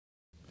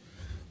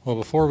Well,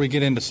 before we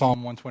get into Psalm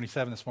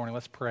 127 this morning,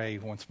 let's pray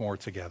once more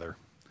together.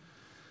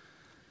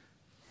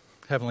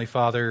 Heavenly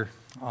Father,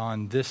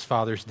 on this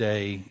Father's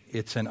Day,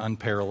 it's an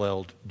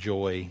unparalleled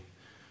joy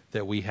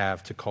that we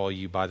have to call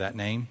you by that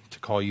name, to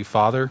call you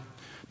Father,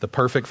 the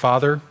perfect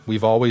Father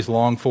we've always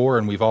longed for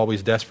and we've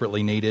always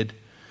desperately needed.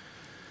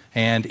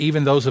 And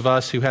even those of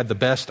us who had the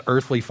best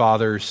earthly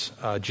fathers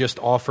just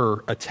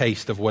offer a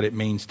taste of what it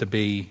means to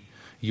be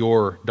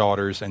your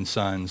daughters and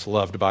sons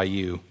loved by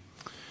you.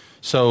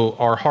 So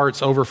our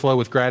hearts overflow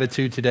with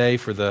gratitude today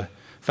for the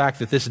fact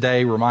that this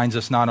day reminds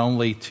us not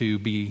only to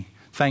be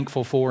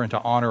thankful for and to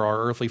honor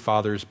our earthly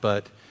fathers,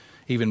 but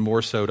even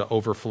more so to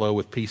overflow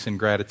with peace and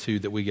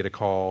gratitude that we get to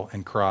call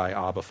and cry,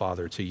 Abba,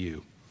 Father, to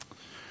you.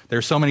 There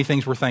are so many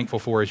things we're thankful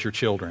for as your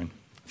children.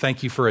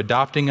 Thank you for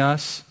adopting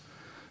us,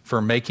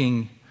 for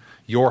making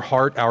your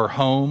heart our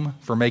home,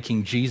 for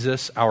making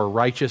Jesus our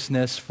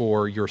righteousness,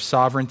 for your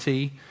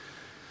sovereignty,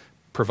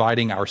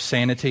 providing our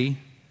sanity.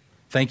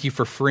 Thank you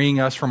for freeing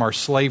us from our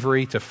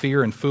slavery to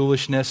fear and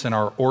foolishness and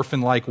our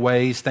orphan-like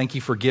ways. Thank you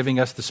for giving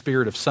us the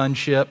spirit of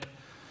sonship,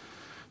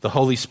 the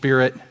Holy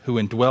Spirit who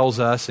indwells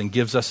us and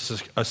gives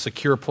us a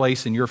secure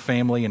place in your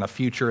family and a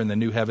future in the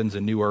new heavens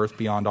and new earth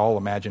beyond all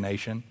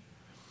imagination.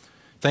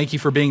 Thank you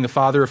for being the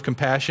Father of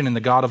compassion and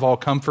the God of all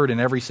comfort in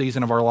every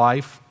season of our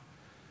life.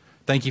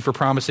 Thank you for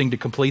promising to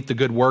complete the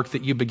good work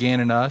that you began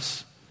in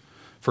us,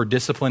 for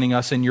disciplining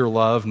us in your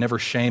love, never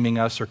shaming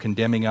us or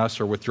condemning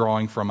us or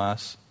withdrawing from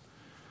us.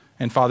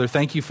 And Father,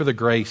 thank you for the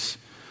grace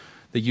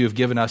that you have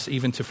given us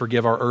even to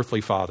forgive our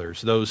earthly fathers,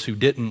 those who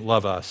didn't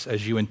love us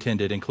as you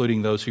intended,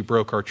 including those who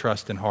broke our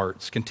trust and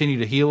hearts. Continue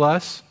to heal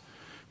us,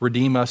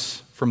 redeem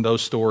us from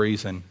those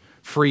stories, and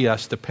free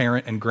us to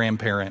parent and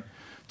grandparent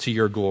to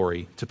your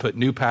glory, to put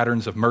new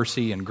patterns of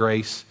mercy and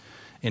grace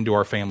into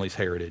our family's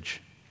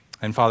heritage.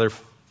 And Father,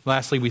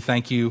 lastly, we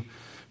thank you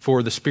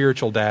for the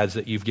spiritual dads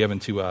that you've given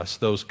to us,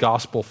 those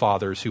gospel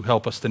fathers who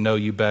help us to know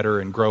you better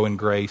and grow in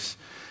grace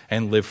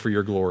and live for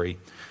your glory.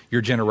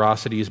 Your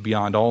generosity is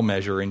beyond all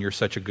measure, and you're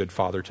such a good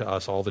Father to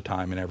us all the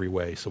time in every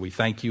way. So we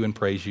thank you and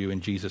praise you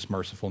in Jesus'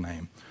 merciful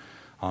name.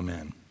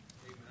 Amen.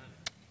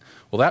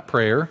 Well, that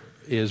prayer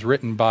is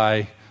written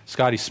by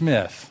Scotty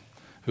Smith,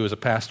 who is a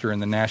pastor in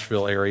the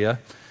Nashville area,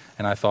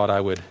 and I thought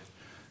I would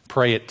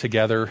pray it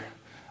together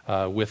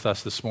with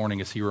us this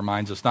morning as he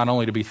reminds us not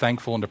only to be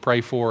thankful and to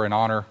pray for and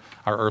honor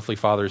our earthly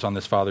fathers on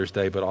this Father's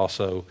Day, but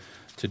also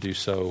to do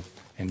so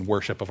in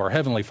worship of our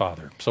Heavenly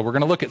Father. So we're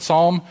going to look at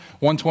Psalm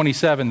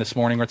 127 this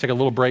morning. We're going to take a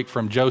little break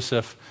from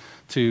Joseph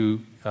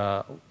to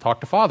talk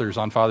to fathers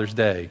on Father's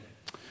Day.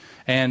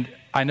 And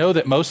I know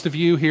that most of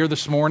you here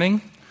this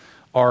morning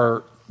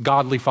are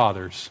godly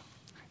fathers.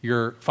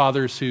 You're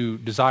fathers who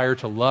desire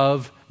to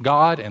love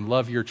God and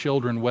love your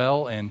children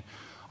well. And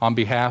on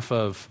behalf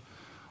of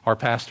our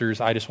pastors,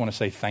 I just want to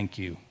say thank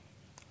you.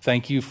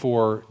 Thank you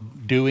for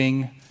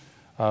doing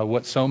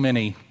what so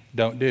many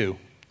don't do,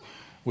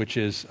 which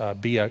is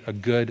be a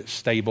good,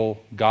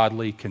 stable,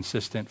 godly,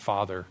 consistent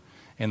father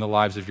in the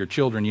lives of your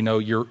children. You know,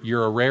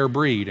 you're a rare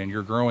breed, and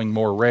you're growing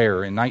more rare.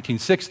 In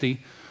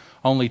 1960,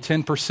 only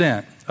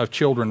 10% of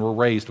children were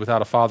raised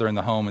without a father in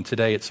the home, and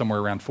today it's somewhere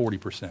around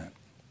 40%.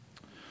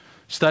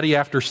 Study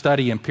after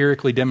study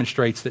empirically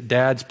demonstrates that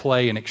dads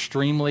play an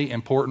extremely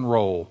important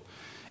role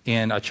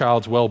in a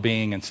child's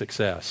well-being and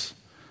success.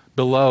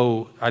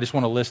 Below, I just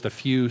want to list a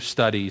few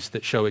studies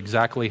that show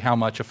exactly how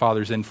much a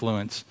father's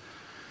influence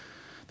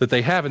that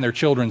they have in their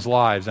children's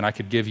lives, and I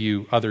could give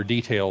you other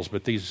details,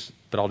 but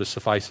I'll just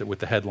suffice it with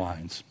the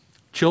headlines.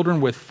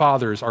 Children with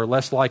fathers are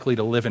less likely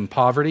to live in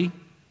poverty.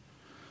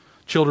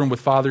 Children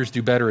with fathers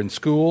do better in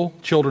school.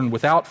 Children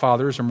without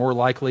fathers are more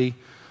likely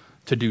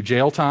to do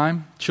jail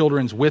time.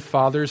 Children with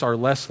fathers are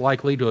less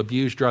likely to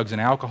abuse drugs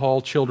and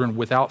alcohol. Children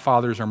without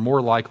fathers are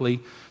more likely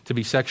to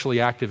be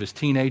sexually active as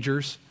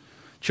teenagers.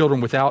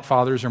 Children without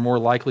fathers are more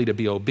likely to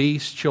be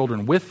obese.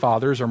 Children with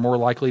fathers are more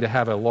likely to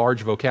have a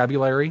large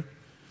vocabulary.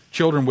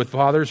 Children with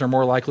fathers are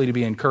more likely to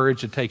be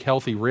encouraged to take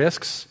healthy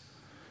risks.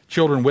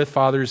 Children with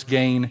fathers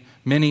gain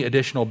many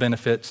additional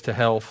benefits to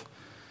health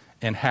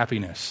and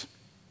happiness.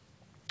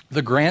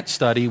 The Grant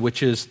study,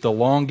 which is the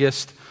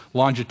longest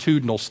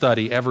longitudinal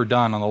study ever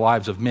done on the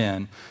lives of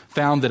men,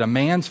 found that a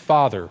man's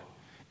father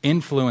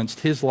influenced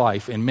his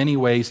life in many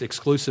ways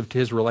exclusive to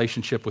his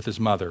relationship with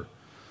his mother.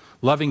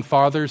 Loving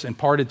fathers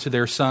imparted to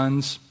their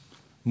sons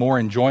more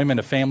enjoyment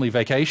of family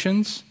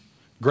vacations,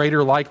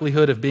 greater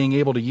likelihood of being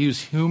able to use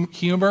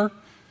humor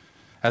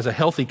as a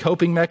healthy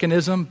coping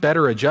mechanism,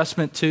 better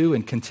adjustment to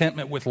and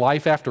contentment with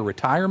life after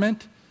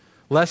retirement,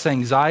 less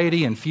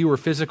anxiety and fewer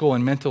physical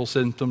and mental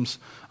symptoms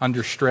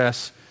under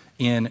stress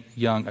in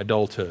young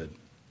adulthood.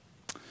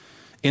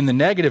 In the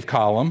negative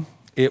column,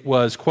 it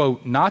was,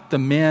 quote, not the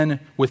men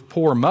with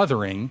poor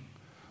mothering,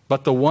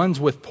 but the ones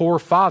with poor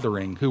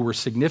fathering who were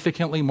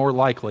significantly more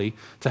likely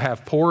to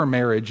have poorer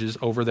marriages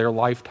over their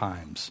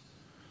lifetimes.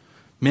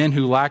 Men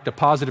who lacked a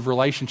positive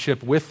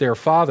relationship with their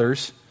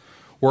fathers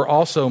were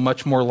also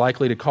much more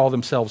likely to call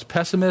themselves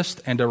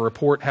pessimists and to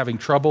report having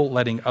trouble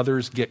letting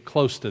others get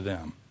close to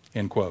them,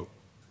 end quote.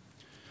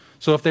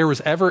 So if there was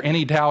ever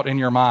any doubt in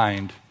your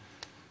mind,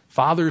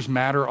 fathers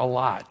matter a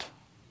lot.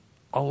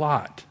 A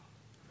lot.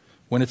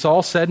 When it's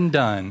all said and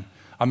done,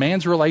 a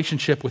man's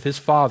relationship with his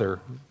father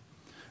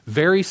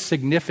very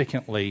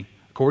significantly,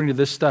 according to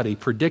this study,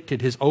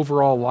 predicted his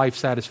overall life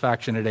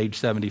satisfaction at age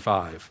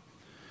 75.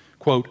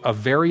 Quote, a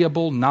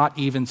variable not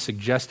even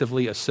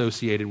suggestively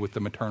associated with the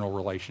maternal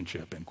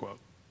relationship, end quote.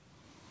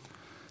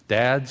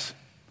 Dads,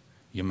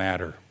 you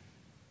matter.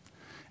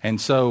 And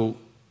so,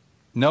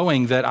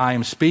 knowing that I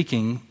am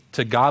speaking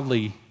to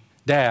godly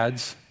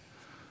dads,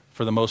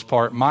 for the most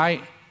part,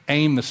 my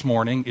aim this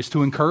morning is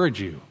to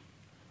encourage you.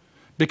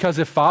 Because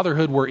if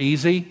fatherhood were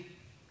easy,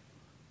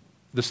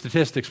 the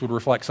statistics would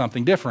reflect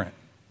something different.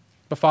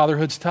 But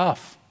fatherhood's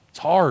tough. It's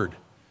hard.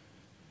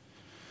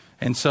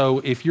 And so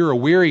if you're a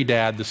weary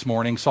dad this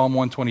morning, Psalm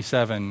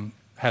 127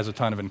 has a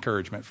ton of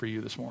encouragement for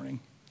you this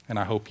morning. And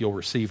I hope you'll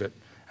receive it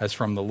as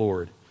from the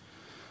Lord.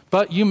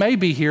 But you may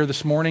be here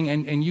this morning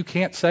and you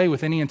can't say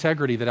with any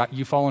integrity that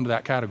you fall into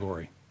that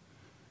category.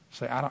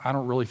 Say, I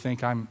don't really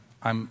think I'm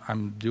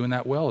doing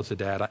that well as a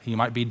dad. You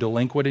might be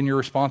delinquent in your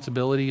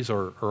responsibilities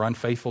or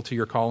unfaithful to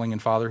your calling in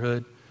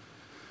fatherhood.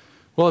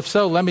 Well, if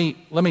so, let me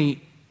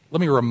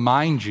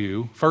remind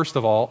you, first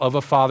of all, of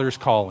a father's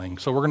calling.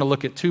 So we're going to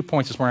look at 2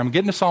 points this morning. I'm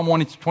getting to Psalm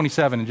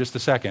 127 in just a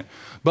second.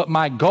 But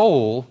my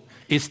goal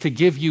is to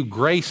give you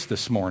grace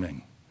this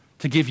morning,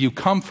 to give you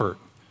comfort.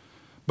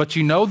 But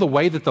you know the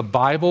way that the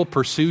Bible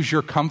pursues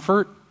your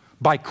comfort?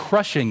 By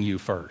crushing you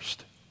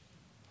first.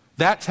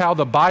 That's how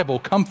the Bible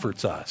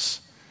comforts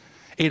us.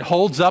 It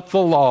holds up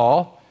the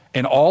law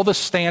and all the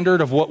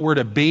standard of what we're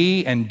to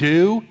be and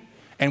do,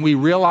 and we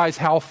realize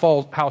how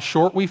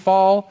short we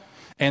fall,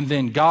 and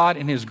then God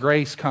in His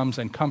grace comes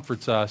and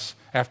comforts us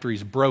after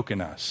He's broken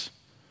us.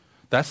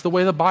 That's the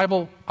way the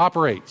Bible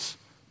operates.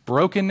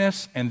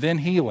 Brokenness and then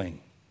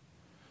healing.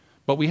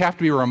 But we have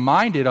to be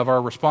reminded of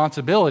our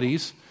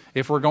responsibilities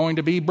if we're going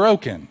to be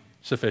broken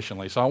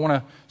sufficiently. So I want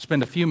to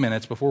spend a few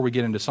minutes before we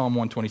get into Psalm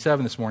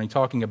 127 this morning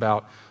talking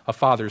about a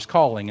father's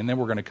calling, and then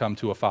we're going to come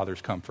to a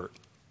father's comfort.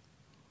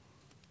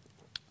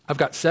 I've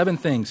got 7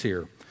 things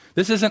here.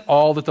 This isn't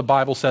all that the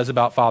Bible says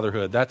about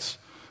fatherhood. That's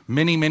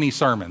many, many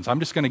sermons. I'm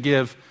just going to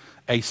give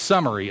a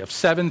summary of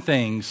 7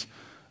 things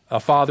a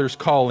father's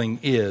calling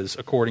is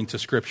according to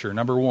Scripture.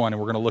 Number 1, and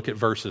we're going to look at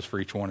verses for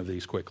each one of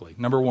these quickly.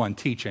 Number 1,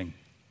 teaching.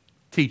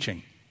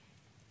 Teaching.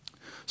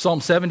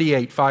 Psalm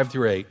 78, 5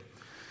 through 8.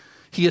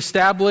 He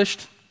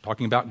established,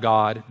 talking about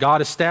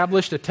God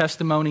established a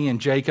testimony in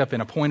Jacob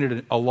and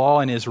appointed a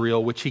law in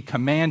Israel, which He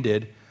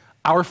commanded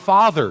our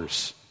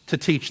fathers to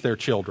teach their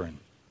children,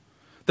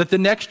 that the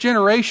next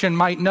generation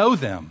might know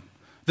them,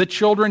 the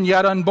children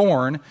yet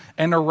unborn,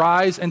 and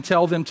arise and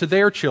tell them to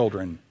their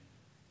children,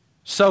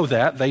 so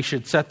that they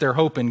should set their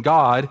hope in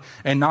God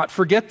and not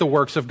forget the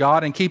works of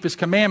God and keep His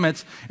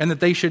commandments, and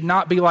that they should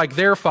not be like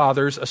their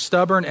fathers, a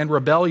stubborn and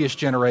rebellious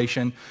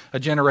generation, a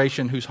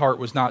generation whose heart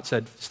was not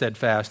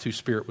steadfast, whose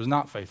spirit was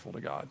not faithful to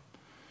God.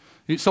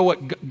 So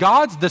what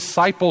God's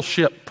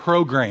discipleship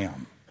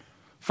program,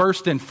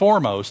 first and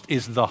foremost,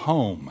 is the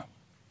home,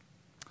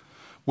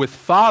 with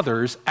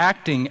fathers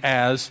acting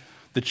as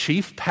the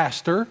chief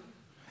pastor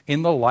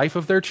in the life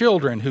of their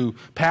children, who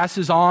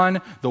passes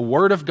on the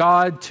Word of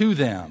God to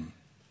them.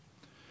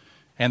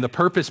 And the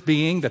purpose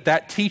being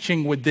that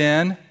teaching would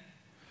then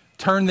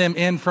turn them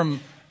in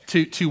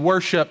to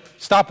worship,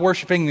 stop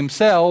worshiping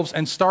themselves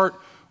and start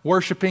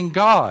worshiping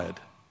God.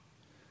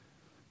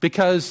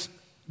 Because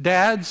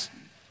dads,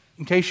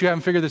 in case you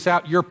haven't figured this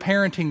out, you're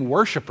parenting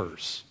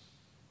worshipers.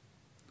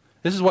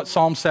 This is what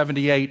Psalm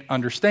 78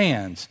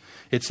 understands.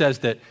 It says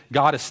that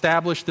God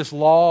established this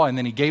law and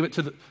then He gave it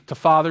to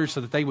fathers so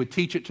that they would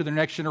teach it to their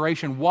next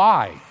generation.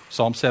 Why?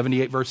 Psalm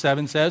 78 verse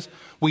 7 says,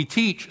 we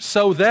teach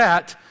so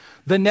that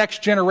the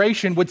next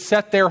generation would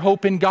set their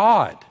hope in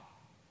God.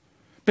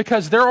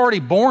 Because they're already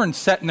born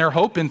setting their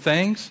hope in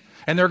things,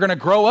 and they're going to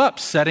grow up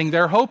setting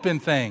their hope in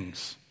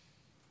things.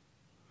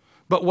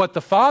 But what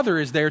the father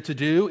is there to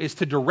do is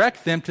to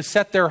direct them to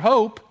set their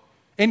hope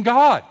in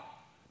God.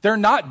 They're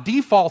not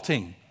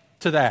defaulting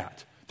to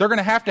that. They're going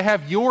to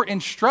have your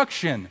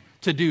instruction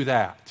to do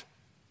that,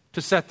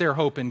 to set their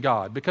hope in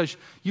God, because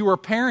you are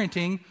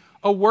parenting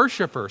a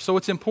worshiper. So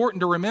it's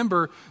important to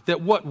remember that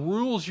what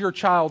rules your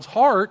child's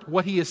heart,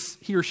 what he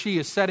or she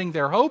is setting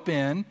their hope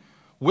in,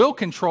 will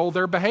control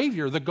their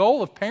behavior. The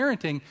goal of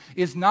parenting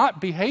is not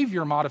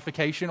behavior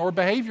modification or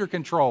behavior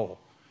control.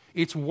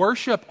 It's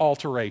worship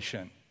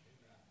alteration.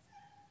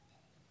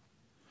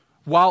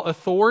 While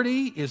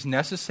authority is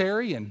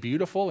necessary and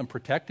beautiful and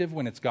protective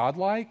when it's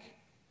godlike,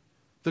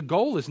 the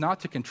goal is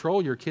not to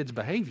control your kid's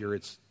behavior.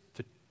 It's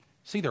to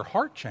see their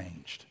heart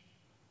changed.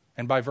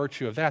 And by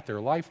virtue of that,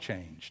 their life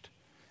changed.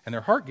 And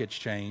their heart gets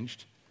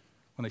changed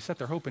when they set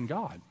their hope in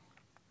God.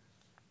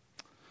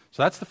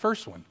 So that's the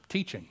first one,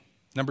 teaching.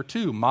 Number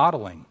 2,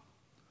 modeling.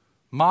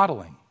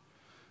 Modeling.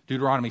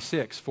 Deuteronomy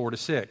 6,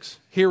 4-6.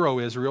 Hear, O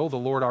Israel, the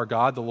Lord our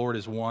God, the Lord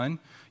is one.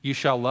 You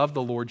shall love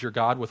the Lord your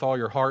God with all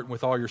your heart, and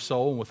with all your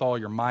soul, and with all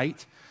your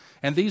might.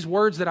 And these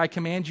words that I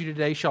command you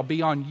today shall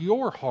be on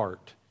your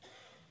heart,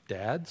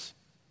 dads.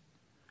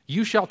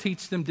 You shall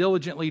teach them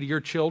diligently to your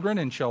children,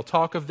 and shall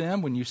talk of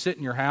them when you sit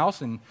in your house,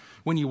 and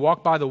when you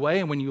walk by the way,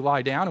 and when you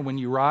lie down, and when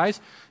you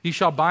rise. You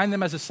shall bind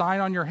them as a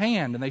sign on your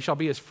hand, and they shall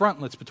be as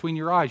frontlets between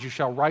your eyes. You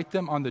shall write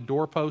them on the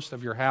doorpost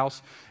of your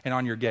house and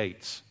on your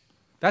gates.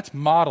 That's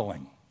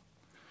modeling.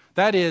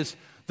 That is,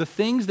 the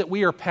things that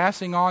we are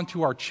passing on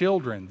to our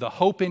children, the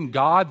hope in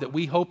God that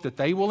we hope that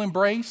they will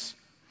embrace,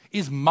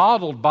 is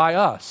modeled by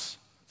us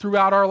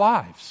throughout our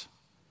lives.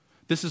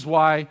 This is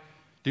why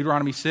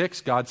Deuteronomy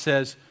 6, God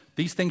says,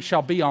 these things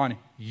shall be on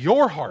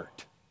your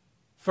heart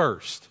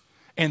first,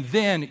 and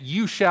then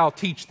you shall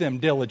teach them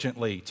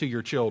diligently to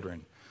your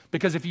children.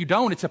 Because if you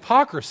don't, it's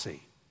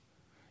hypocrisy.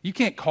 You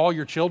can't call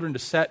your children to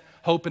set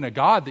hope in a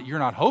God that you're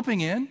not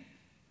hoping in.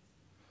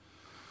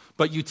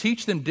 But you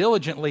teach them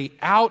diligently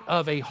out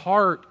of a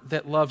heart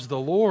that loves the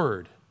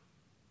Lord.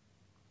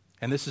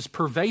 And this is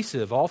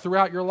pervasive all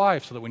throughout your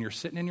life, so that when you're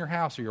sitting in your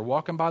house or you're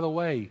walking by the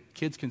way,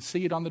 kids can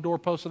see it on the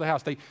doorpost of the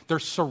house. They're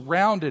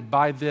surrounded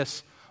by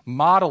this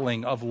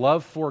modeling of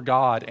love for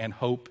God and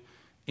hope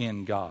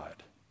in God.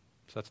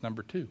 So that's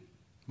number 2,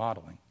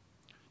 modeling.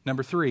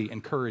 Number 3,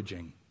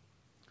 encouraging.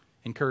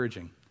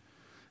 Encouraging.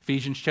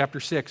 Ephesians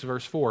chapter 6,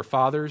 verse 4,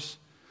 fathers,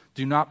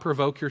 do not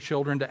provoke your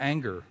children to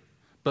anger,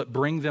 but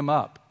bring them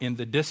up in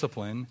the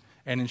discipline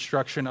and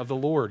instruction of the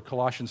Lord.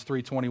 Colossians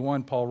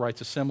 3:21, Paul writes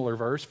a similar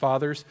verse,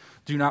 fathers,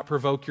 do not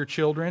provoke your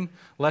children,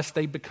 lest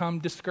they become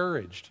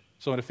discouraged.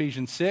 So in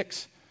Ephesians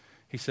 6,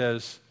 he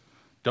says,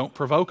 don't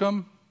provoke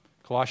them.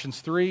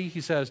 Colossians 3, he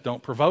says,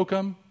 don't provoke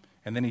them.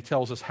 And then he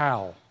tells us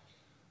how.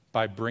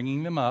 By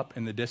bringing them up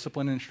in the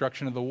discipline and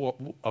instruction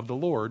of the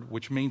Lord,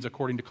 which means,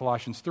 according to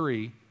Colossians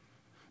 3,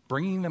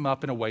 bringing them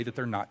up in a way that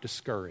they're not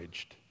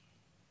discouraged.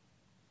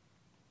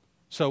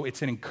 So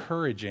it's an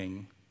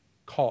encouraging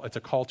call. It's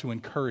a call to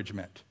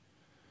encouragement.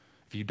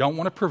 If you don't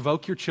want to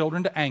provoke your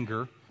children to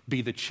anger,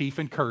 be the chief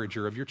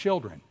encourager of your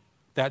children.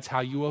 That's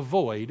how you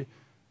avoid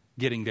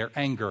getting their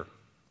anger,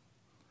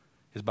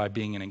 is by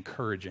being an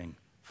encouraging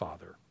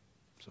father.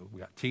 So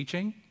we got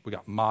teaching, we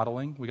got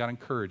modeling, we got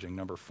encouraging.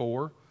 Number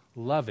 4,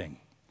 loving.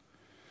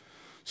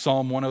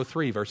 Psalm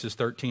 103, verses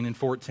 13 and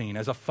 14.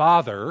 As a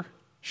father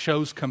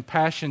shows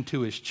compassion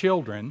to his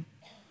children,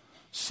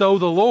 so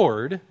the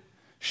Lord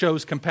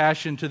shows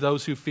compassion to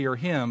those who fear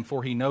him,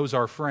 for he knows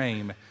our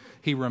frame.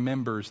 He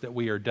remembers that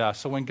we are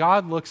dust. So when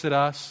God looks at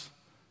us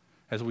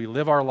as we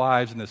live our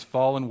lives in this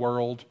fallen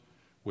world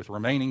with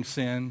remaining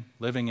sin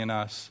living in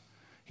us,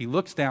 he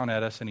looks down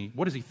at us and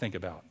what does he think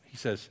about? He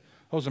says,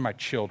 those are my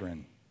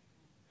children.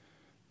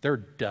 They're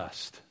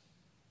dust.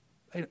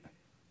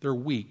 They're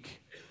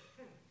weak.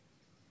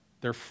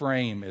 Their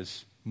frame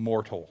is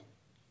mortal.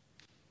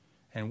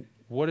 And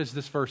what does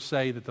this verse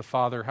say that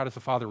how does the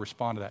Father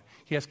respond to that?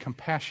 He has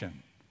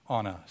compassion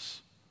on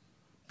us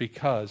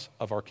because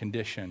of our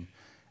condition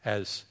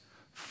as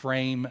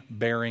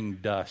frame-bearing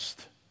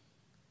dust.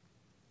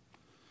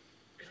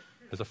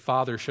 As a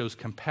father shows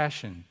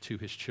compassion to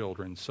his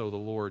children, so the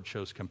Lord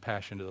shows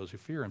compassion to those who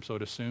fear him. So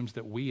it assumes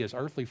that we as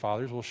earthly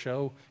fathers will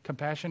show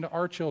compassion to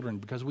our children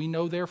because we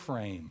know their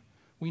frame.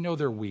 We know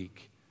they're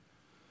weak.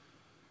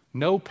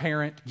 No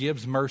parent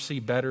gives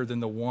mercy better than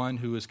the one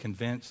who is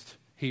convinced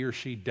he or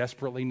she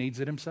desperately needs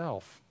it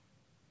himself.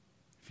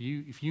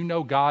 If you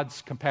know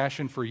God's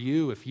compassion for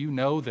you, if you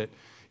know that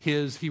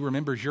he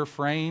remembers your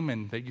frame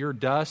and that you're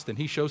dust and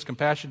he shows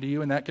compassion to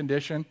you in that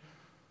condition,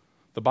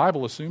 the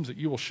Bible assumes that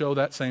you will show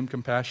that same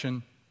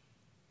compassion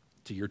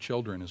to your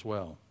children as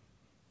well.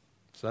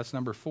 So that's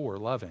number 4,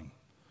 loving.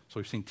 So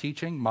we've seen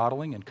teaching,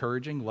 modeling,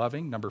 encouraging,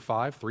 loving. Number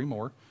 5, 3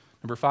 more.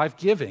 Number 5,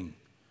 giving.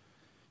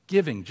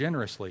 Giving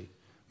generously.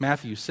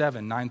 Matthew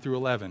 7, 9 through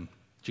 11.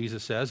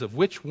 Jesus says, of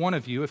which one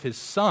of you, if his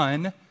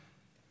son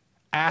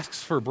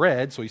asks for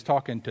bread, so he's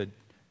talking to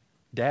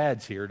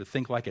dads here to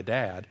think like a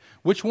dad,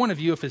 which one of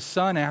you, if his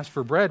son asks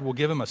for bread, will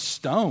give him a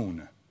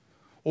stone?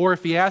 Or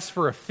if he asks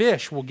for a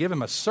fish, will give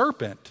him a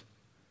serpent?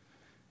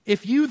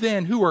 If you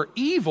then, who are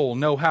evil,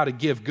 know how to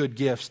give good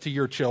gifts to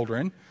your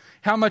children,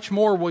 how much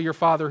more will your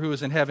Father who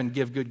is in heaven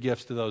give good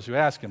gifts to those who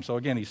ask him? So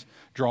again, he's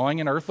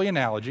drawing an earthly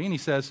analogy, and he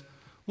says,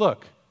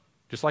 look,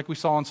 just like we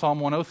saw in Psalm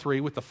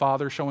 103 with the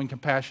Father showing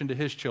compassion to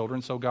his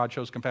children, so God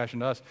shows compassion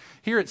to us.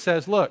 Here it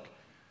says, look,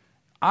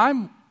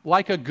 I'm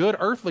like a good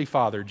earthly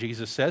father,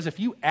 Jesus says. If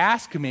you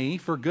ask me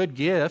for good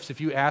gifts, if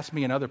you ask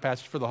me in other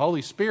passages for the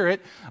Holy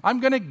Spirit,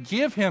 I'm going to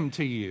give him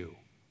to you.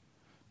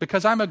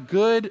 Because I'm a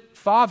good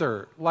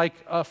father, like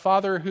a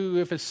father who,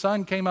 if his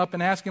son came up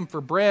and asked him for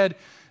bread,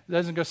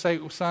 doesn't go say,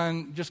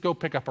 son, just go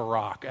pick up a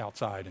rock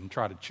outside and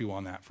try to chew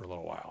on that for a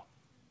little while.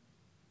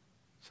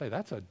 Say,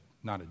 that's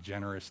not a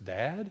generous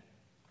dad.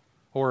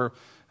 Or,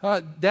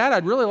 Dad,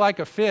 I'd really like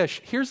a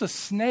fish. Here's a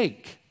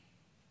snake.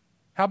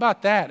 How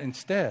about that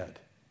instead?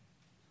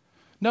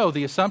 No,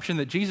 the assumption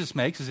that Jesus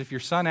makes is if your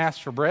son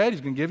asks for bread,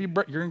 he's going to give you.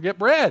 You're going to get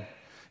bread.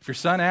 If your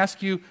son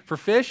asks you for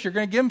fish, you're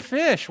going to give him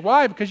fish.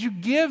 Why? Because you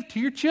give to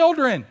your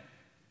children.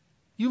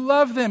 You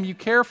love them. You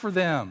care for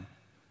them.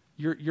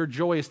 Your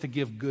joy is to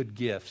give good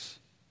gifts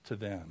to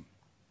them.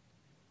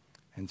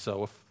 And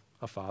so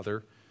a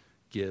father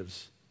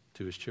gives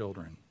to his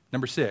children.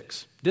 Number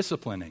 6,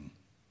 disciplining.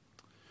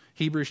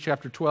 Hebrews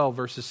chapter 12,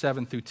 verses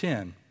 7 through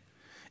 10.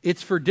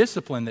 It's for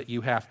discipline that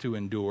you have to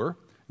endure.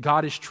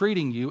 God is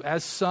treating you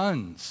as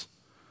sons.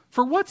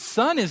 For what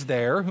son is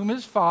there whom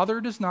his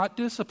father does not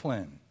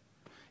discipline?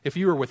 If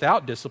you are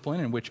without discipline,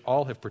 in which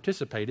all have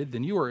participated,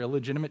 then you are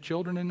illegitimate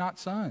children and not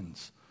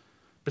sons.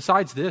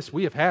 Besides this,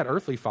 we have had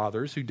earthly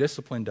fathers who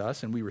disciplined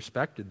us, and we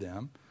respected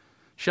them.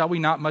 Shall we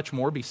not much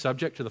more be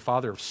subject to the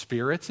Father of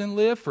spirits and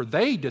live? For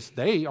they,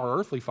 our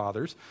earthly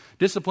fathers,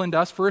 disciplined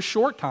us for a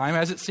short time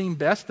as it seemed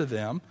best to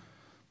them.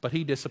 But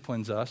he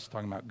disciplines us,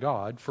 talking about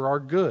God, for our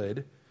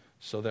good,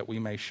 so that we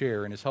may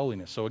share in his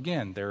holiness. So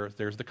again,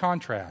 there's the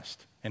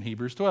contrast in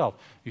Hebrews 12.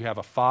 You have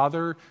a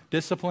father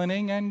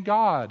disciplining and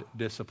God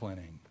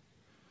disciplining.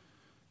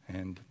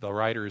 And the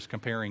writer is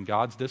comparing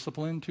God's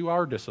discipline to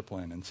our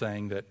discipline and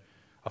saying that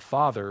a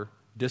father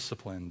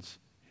disciplines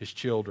his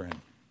children.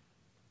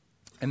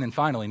 And then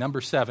finally,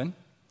 number 7,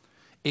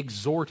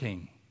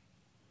 exhorting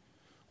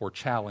or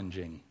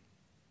challenging.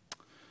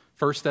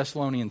 1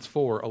 Thessalonians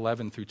 4,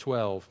 11 through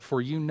 12.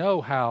 For you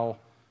know how,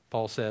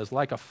 Paul says,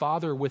 like a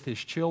father with his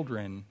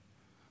children,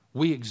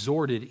 we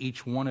exhorted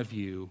each one of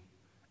you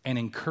and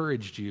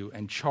encouraged you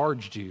and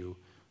charged you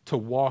to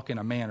walk in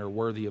a manner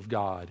worthy of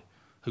God,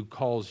 who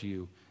calls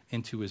you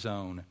into his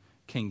own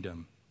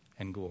kingdom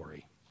and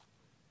glory.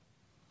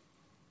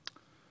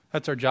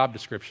 That's our job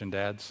description,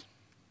 dads.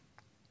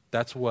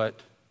 That's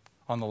what,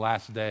 on the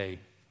last day,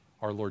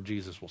 our Lord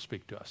Jesus will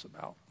speak to us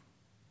about.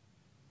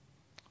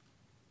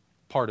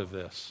 Part of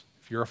this.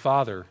 If you're a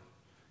father,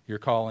 your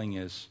calling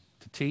is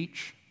to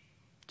teach,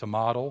 to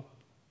model,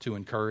 to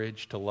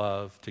encourage, to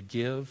love, to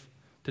give,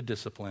 to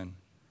discipline,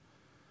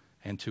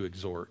 and to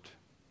exhort.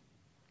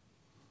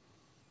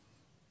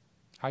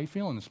 How you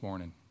feeling this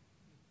morning?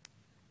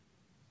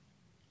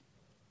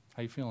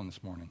 How you feeling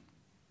this morning?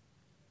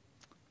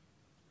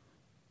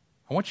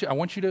 I want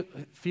you to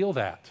feel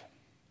that.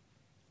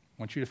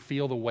 I want you to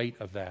feel the weight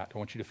of that. I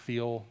want you to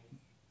feel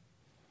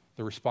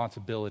the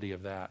responsibility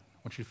of that. I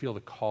want you to feel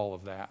the call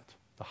of that.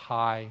 The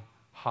high,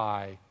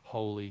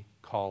 holy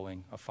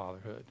calling of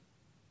fatherhood.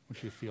 I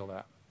want you to feel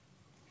that.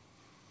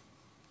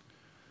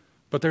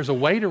 But there's a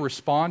way to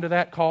respond to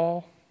that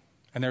call,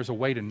 and there's a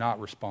way to not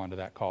respond to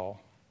that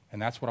call.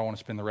 And that's what I want to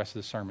spend the rest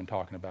of the sermon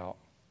talking about.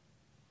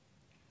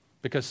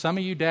 Because some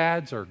of you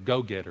dads are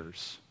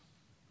go-getters.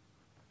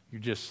 You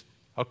just,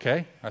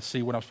 okay, I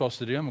see what I'm supposed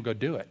to do, I'm going to go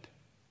do it.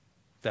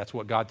 If that's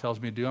what God tells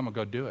me to do, I'm going to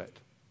go do it.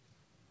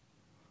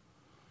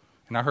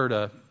 And I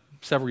heard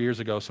several years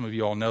ago, some of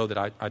you all know that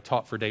I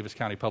taught for Davis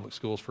County Public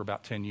Schools for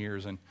about 10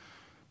 years. And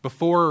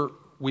before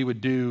we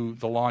would do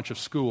the launch of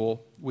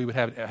school, we would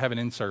have an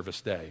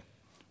in-service day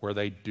where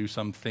they'd do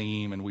some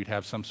theme and we'd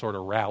have some sort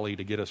of rally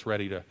to get us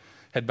ready to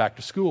head back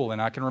to school.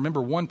 And I can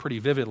remember one pretty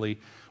vividly.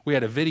 We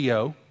had a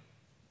video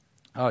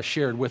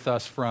shared with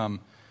us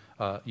from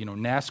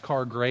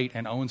NASCAR great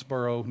and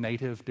Owensboro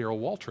native Darrell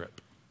Waltrip.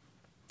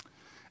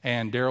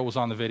 And Darrell was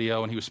on the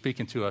video, and he was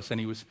speaking to us, and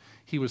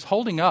he was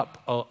holding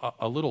up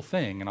a little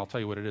thing, and I'll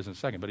tell you what it is in a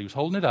second, but he was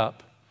holding it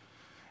up,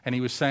 and he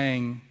was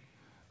saying,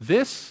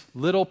 this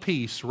little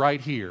piece right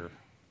here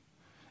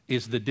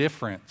is the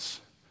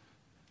difference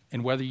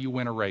in whether you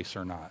win a race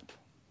or not.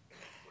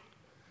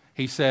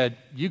 He said,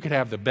 you could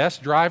have the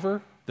best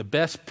driver, the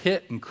best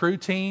pit and crew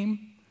team,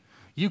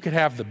 you could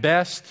have the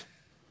best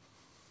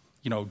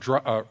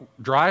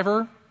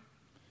driver,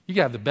 you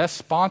could have the best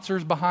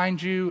sponsors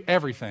behind you,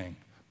 everything.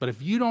 But if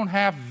you don't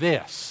have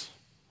this,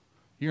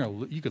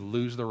 you could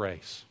lose the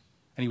race.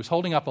 And he was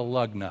holding up a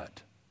lug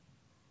nut.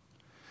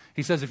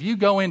 He says, if you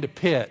go into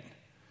pit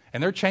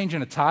and they're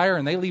changing a tire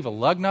and they leave a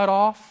lug nut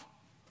off,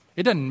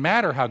 it doesn't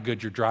matter how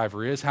good your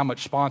driver is, how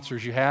much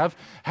sponsors you have,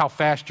 how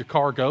fast your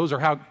car goes,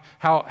 or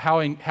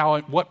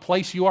what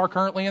place you are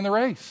currently in the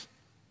race.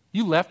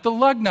 You left the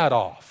lug nut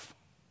off.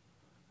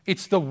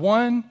 It's the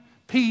one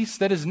piece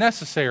that is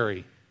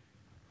necessary.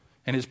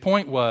 And his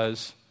point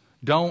was,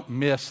 don't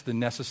miss the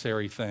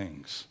necessary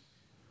things.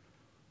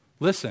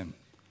 Listen,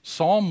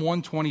 Psalm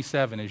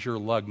 127 is your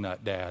lug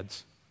nut,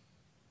 dads.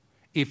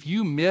 If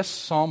you miss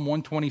Psalm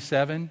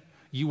 127,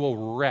 you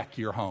will wreck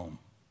your home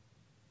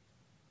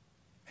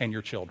and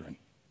your children.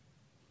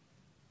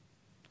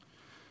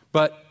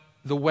 But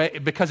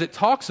because it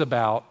talks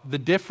about the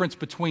difference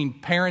between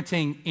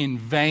parenting in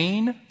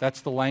vain, that's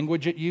the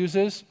language it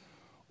uses,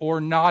 or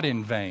not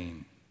in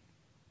vain.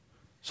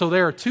 So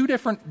there are two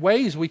different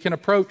ways we can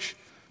approach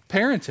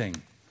parenting.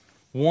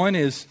 One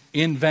is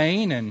in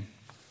vain and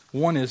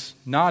one is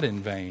not in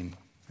vain.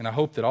 And I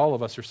hope that all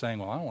of us are saying,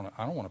 well,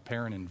 I don't want to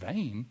parent in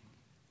vain.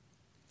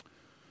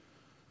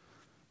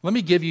 Let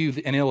me give you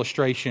an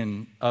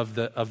illustration of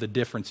the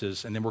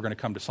differences, and then we're going to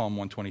come to Psalm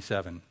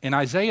 127. In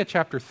Isaiah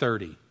chapter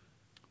 30,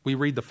 we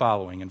read the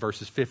following in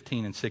verses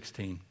 15 and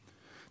 16.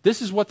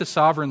 This is what the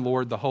sovereign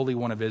Lord, the Holy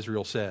One of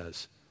Israel,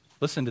 says.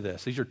 Listen to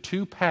this. These are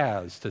two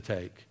paths to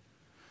take.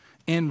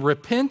 In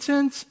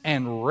repentance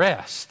and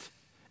rest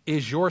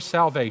is your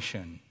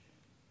salvation.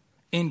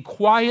 In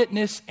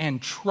quietness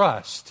and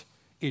trust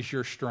is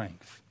your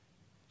strength.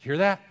 You hear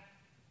that?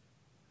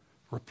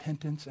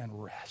 Repentance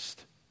and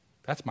rest.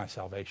 That's my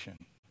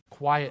salvation.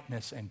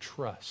 Quietness and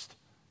trust,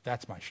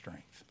 that's my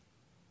strength.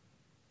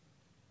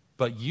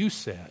 But you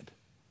said,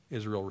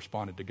 Israel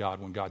responded to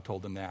God when God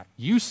told them that.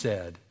 You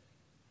said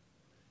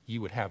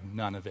you would have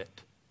none of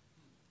it.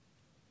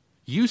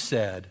 You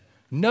said,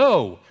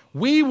 no,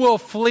 we will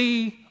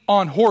flee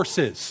on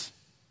horses.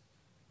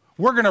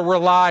 We're going to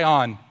rely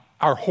on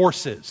our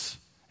horses.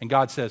 And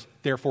God says,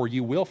 therefore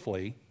you will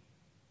flee.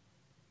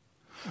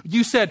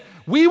 You said,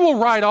 we will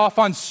ride off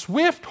on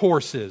swift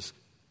horses.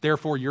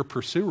 Therefore your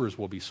pursuers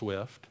will be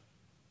swift.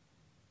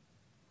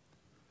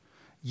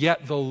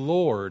 Yet the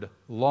Lord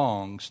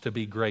longs to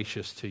be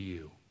gracious to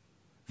you.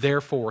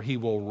 Therefore he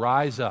will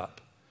rise up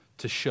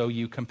to show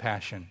you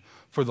compassion.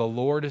 For the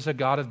Lord is a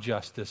God of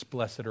justice.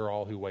 Blessed are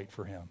all who wait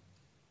for him.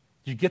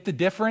 You get the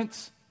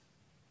difference?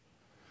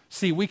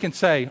 See, we can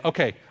say,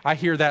 okay, I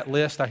hear that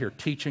list. I hear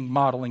teaching,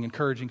 modeling,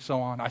 encouraging,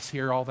 so on. I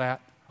hear all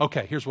that.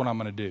 Okay, here's what I'm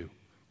going to do.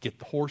 Get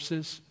the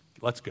horses.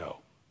 Let's go.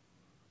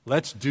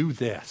 Let's do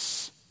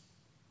this.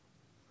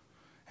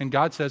 And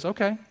God says,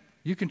 okay,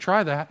 you can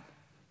try that.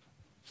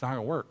 It's not going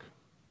to work.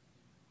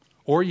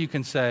 Or you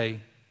can say,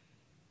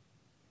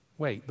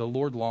 wait, the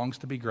Lord longs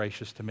to be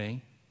gracious to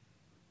me.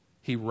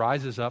 He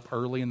rises up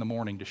early in the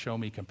morning to show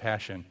me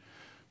compassion.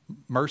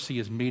 Mercy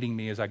is meeting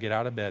me as I get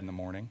out of bed in the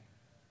morning.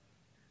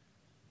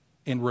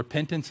 In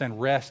repentance and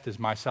rest is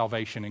my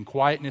salvation. In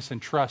quietness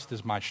and trust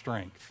is my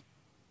strength.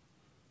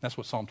 That's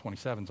what Psalm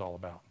 27 is all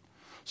about.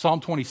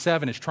 Psalm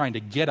 27 is trying to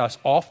get us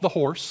off the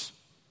horse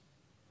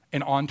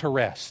and onto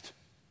rest,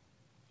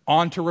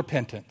 onto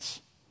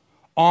repentance,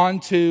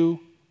 onto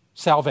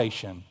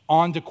salvation,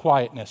 onto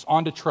quietness,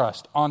 onto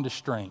trust, onto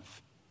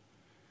strength.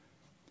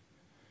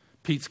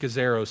 Pete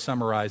Scazzaro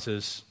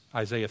summarizes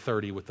Isaiah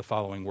 30 with the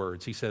following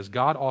words. He says,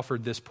 God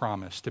offered this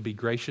promise to be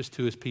gracious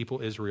to his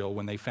people Israel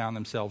when they found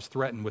themselves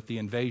threatened with the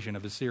invasion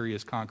of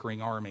Assyria's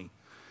conquering army,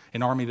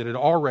 an army that had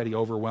already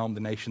overwhelmed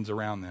the nations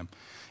around them.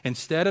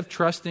 Instead of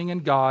trusting in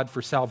God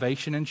for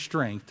salvation and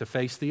strength to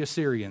face the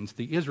Assyrians,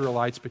 the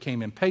Israelites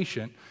became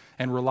impatient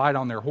and relied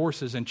on their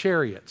horses and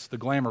chariots, the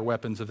glamour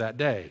weapons of that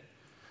day.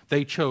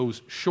 They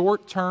chose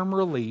short-term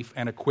relief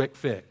and a quick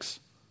fix.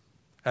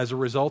 As a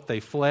result, they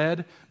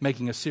fled,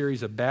 making a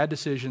series of bad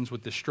decisions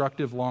with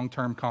destructive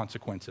long-term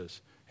consequences.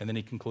 And then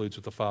he concludes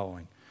with the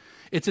following.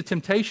 It's a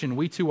temptation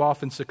we too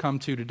often succumb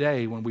to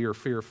today when we are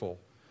fearful.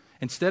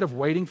 Instead of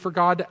waiting for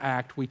God to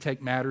act, we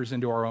take matters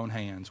into our own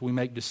hands. We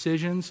make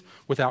decisions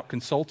without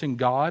consulting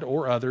God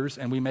or others,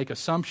 and we make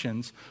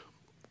assumptions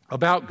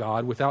about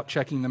God without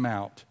checking them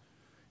out.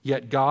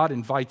 Yet God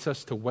invites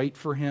us to wait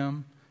for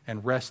him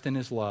and rest in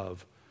his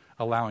love,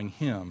 allowing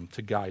him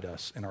to guide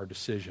us in our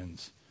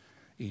decisions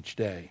each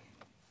day.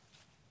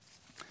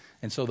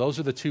 And so those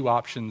are the two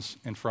options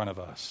in front of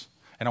us.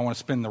 And I want to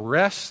spend the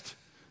rest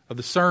of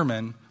the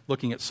sermon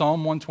looking at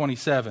Psalm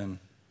 127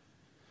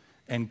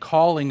 and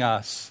calling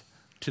us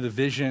to the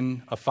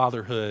vision of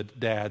fatherhood,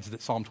 dads,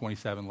 that Psalm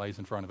 27 lays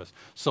in front of us.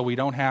 So we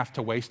don't have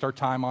to waste our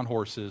time on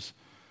horses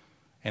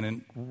and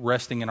in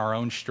resting in our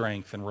own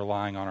strength and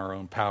relying on our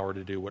own power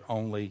to do what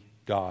only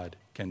God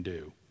can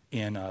do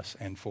in us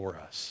and for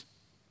us.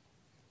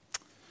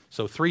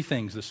 So 3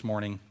 things this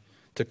morning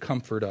to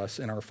comfort us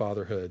in our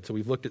fatherhood. So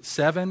we've looked at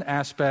 7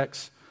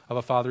 aspects of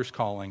a father's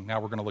calling. Now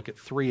we're going to look at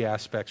 3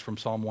 aspects from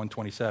Psalm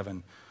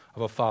 127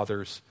 of a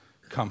father's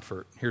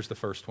comfort. Here's the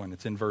first one.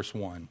 It's in verse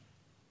 1.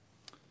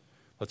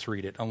 Let's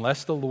read it.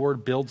 Unless the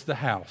Lord builds the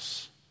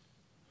house,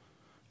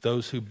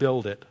 those who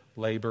build it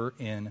labor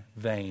in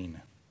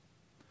vain.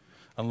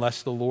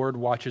 Unless the Lord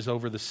watches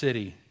over the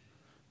city,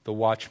 the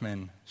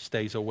watchman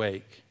stays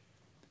awake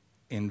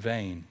in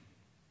vain.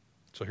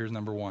 So here's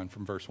number 1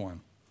 from verse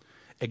 1.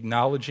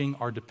 Acknowledging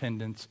our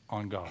dependence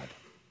on God.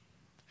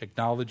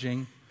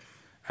 Acknowledging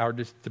our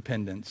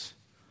dependence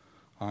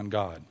on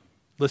God.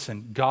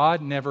 Listen,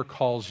 God never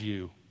calls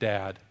you,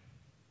 Dad,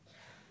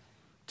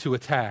 to a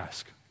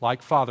task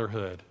like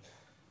fatherhood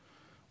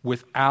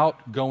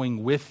without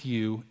going with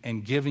you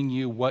and giving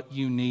you what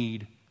you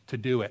need to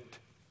do it.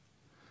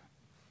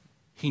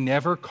 He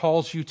never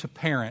calls you to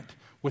parent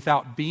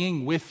without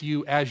being with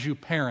you as you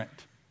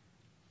parent.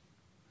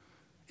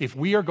 If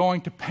we are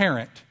going to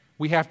parent,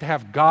 we have to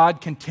have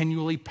God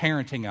continually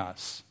parenting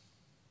us.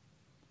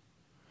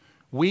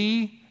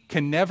 We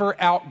can never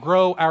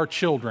outgrow our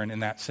children in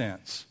that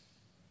sense.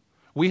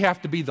 We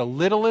have to be the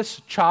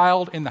littlest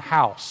child in the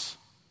house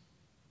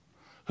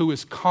who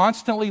is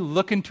constantly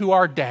looking to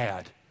our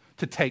dad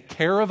to take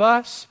care of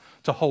us,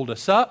 to hold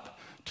us up,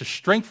 to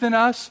strengthen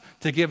us,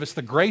 to give us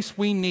the grace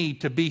we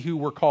need to be who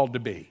we're called to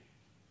be.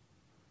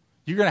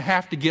 You're going to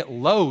have to get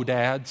low,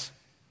 dads.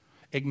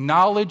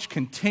 Acknowledge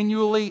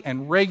continually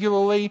and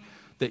regularly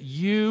that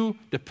you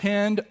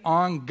depend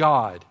on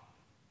God.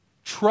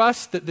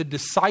 Trust that the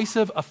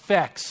decisive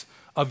effects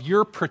of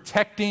your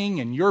protecting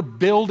and your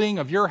building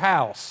of your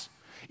house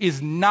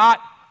is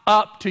not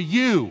up to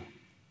you.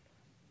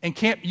 And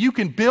you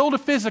can build a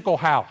physical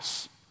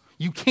house.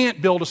 You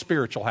can't build a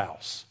spiritual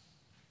house.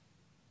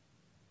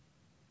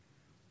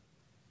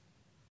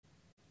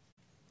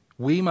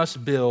 We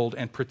must build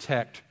and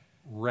protect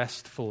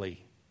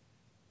restfully.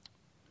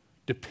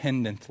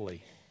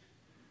 dependently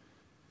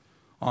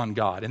on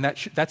God. And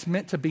that's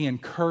meant to be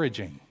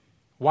encouraging.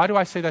 Why do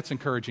I say that's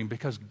encouraging?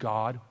 Because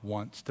God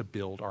wants to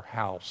build our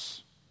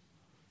house.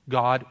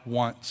 God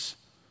wants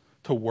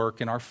to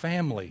work in our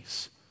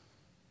families.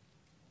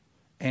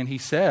 And he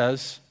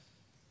says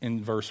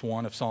in verse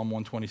 1 of Psalm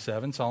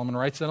 127, Solomon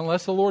writes that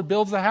unless the Lord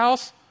builds the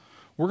house,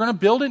 we're going to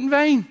build it in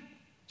vain.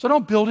 So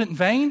don't build it in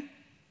vain.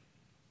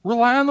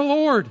 Rely on the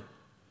Lord.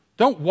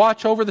 Don't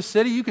watch over the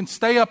city. You can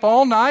stay up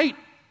all night.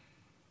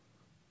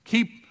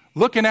 Keep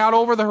looking out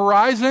over the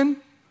horizon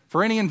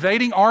for any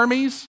invading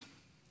armies,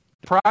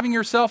 depriving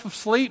yourself of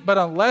sleep. But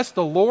unless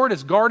the Lord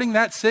is guarding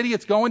that city,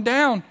 it's going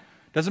down.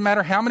 Doesn't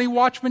matter how many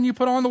watchmen you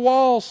put on the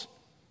walls.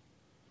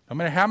 No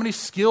matter how many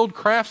skilled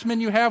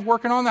craftsmen you have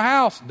working on the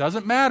house.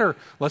 Doesn't matter.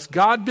 Unless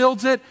God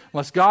builds it,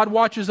 unless God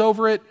watches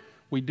over it,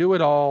 we do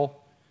it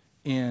all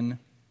in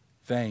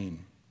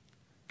vain.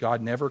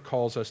 God never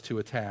calls us to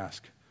a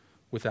task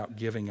without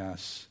giving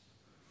us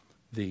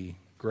the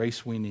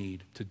grace we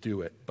need to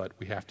do it. But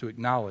we have to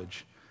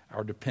acknowledge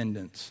our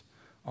dependence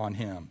on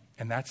Him.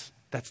 And that's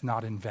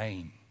not in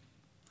vain.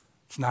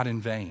 It's not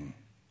in vain.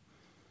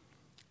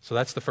 So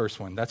that's the first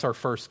one. That's our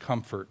first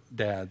comfort,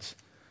 dads.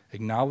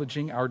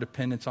 Acknowledging our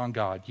dependence on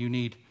God. You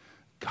need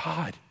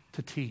God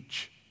to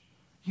teach.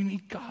 You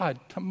need God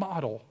to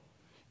model.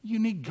 You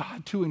need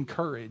God to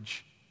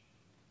encourage.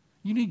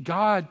 You need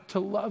God to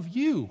love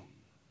you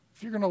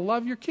if you're going to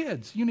love your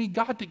kids. You need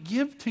God to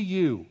give to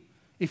you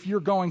if you're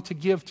going to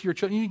give to your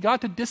children. You need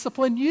God to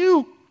discipline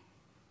you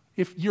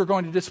if you're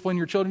going to discipline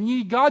your children. You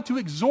need God to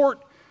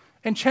exhort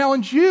and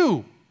challenge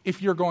you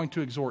if you're going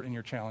to exhort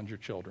and challenge your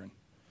children.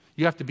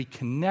 You have to be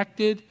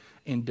connected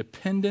in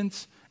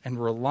dependence and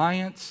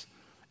reliance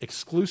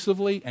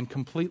exclusively and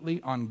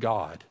completely on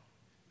God.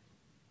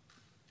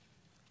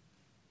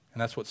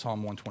 And that's what Psalm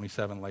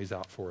 127 lays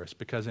out for us,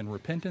 because in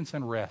repentance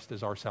and rest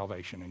is our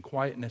salvation, and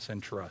quietness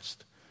and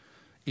trust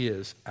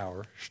is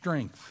our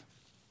strength.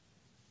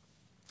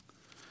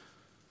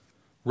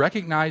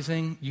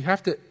 Recognizing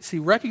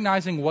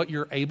what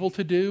you're able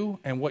to do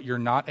and what you're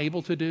not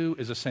able to do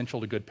is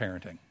essential to good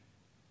parenting.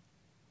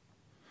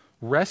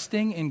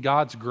 Resting in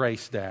God's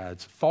grace,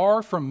 dads,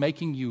 far from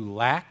making you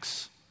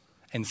lax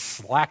and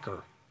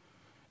slacker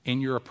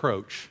in your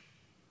approach,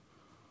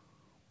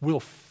 will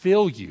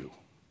fill you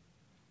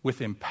with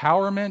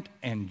empowerment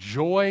and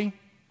joy,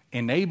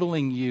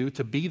 enabling you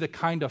to be the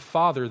kind of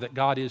father that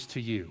God is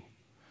to you.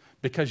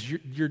 Because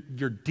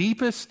your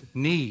deepest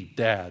need,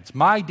 dads,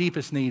 my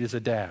deepest need as a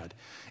dad,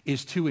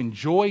 is to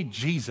enjoy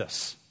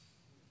Jesus.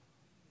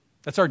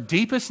 That's our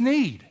deepest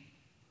need.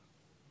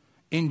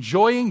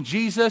 Enjoying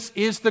Jesus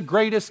is the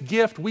greatest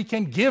gift we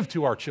can give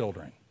to our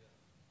children.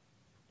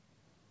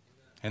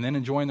 And then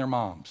enjoying their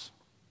moms.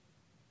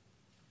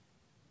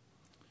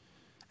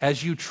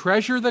 As you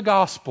treasure the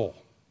gospel,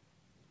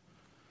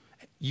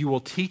 you will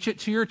teach it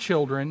to your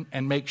children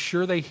and make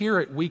sure they hear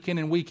it week in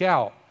and week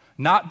out.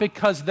 Not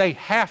because they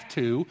have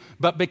to,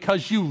 but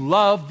because you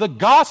love the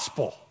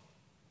gospel.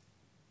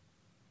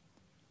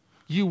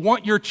 You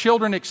want your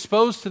children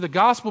exposed to the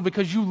gospel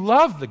because you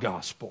love the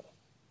gospel.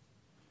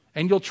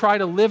 And you'll try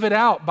to live it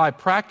out by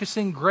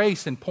practicing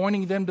grace and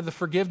pointing them to the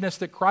forgiveness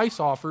that Christ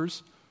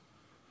offers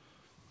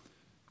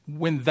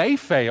when they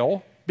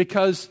fail,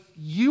 because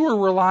you are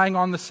relying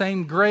on the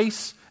same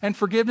grace and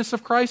forgiveness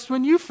of Christ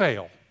when you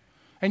fail.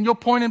 And you'll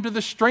point them to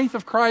the strength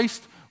of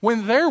Christ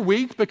when they're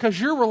weak, because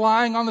you're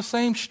relying on the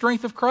same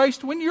strength of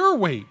Christ when you're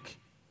weak.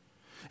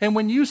 And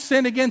when you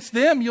sin against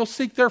them, you'll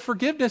seek their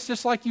forgiveness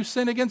just like you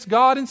sin against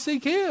God and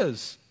seek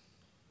His.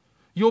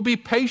 You'll be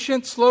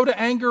patient, slow to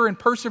anger, and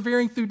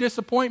persevering through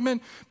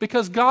disappointment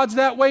because God's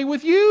that way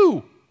with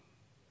you.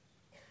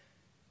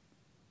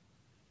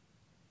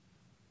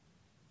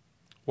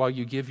 While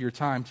you give your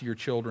time to your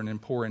children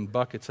and pour in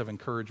buckets of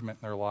encouragement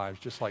in their lives,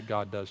 just like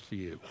God does to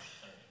you.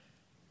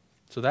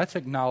 So that's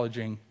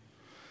acknowledging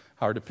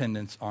our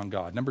dependence on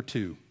God. Number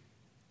 2,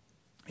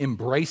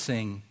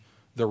 embracing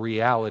the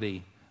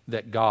reality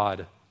that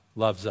God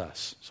loves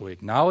us. So we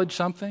acknowledge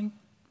something,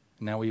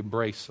 and now we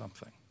embrace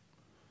something.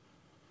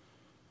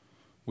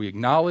 We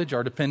acknowledge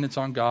our dependence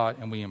on God,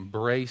 and we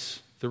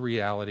embrace the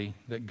reality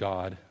that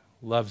God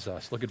loves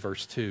us. Look at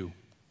verse 2.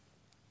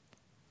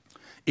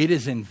 It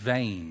is in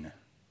vain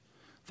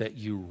that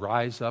you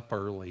rise up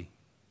early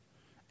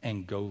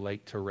and go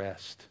late to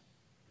rest,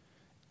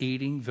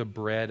 eating the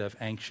bread of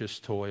anxious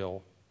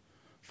toil,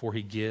 for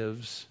He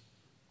gives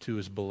to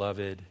His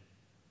beloved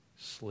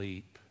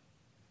sleep.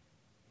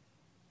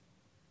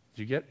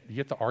 Do you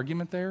get the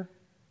argument there?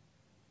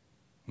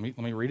 Let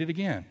me read it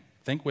again.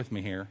 Think with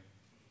me here.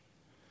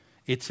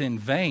 It's in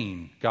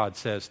vain, God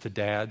says to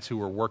dads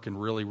who are working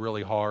really,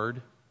 really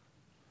hard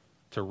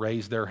to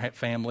raise their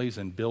families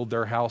and build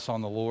their house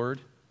on the Lord.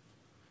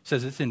 It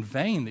says it's in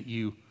vain that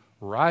you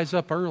rise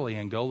up early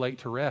and go late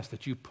to rest,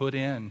 that you put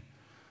in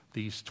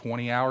these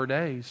 20-hour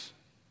days.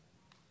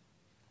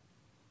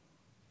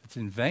 It's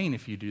in vain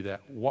if you do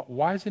that.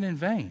 Why is it in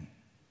vain?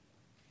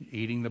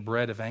 Eating the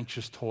bread of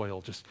anxious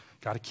toil. Just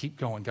got to keep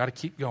going, got to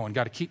keep going,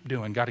 got to keep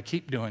doing, got to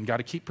keep doing, got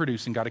to keep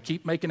producing, got to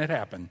keep making it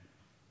happen.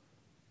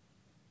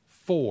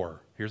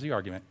 For, here's the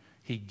argument,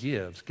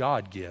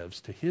 God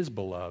gives to his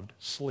beloved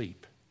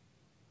sleep.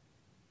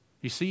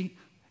 You see,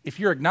 if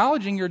you're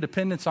acknowledging your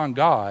dependence on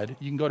God,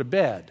 you can go to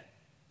bed.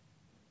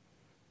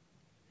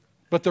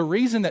 But the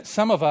reason that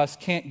some of us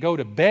can't go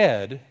to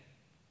bed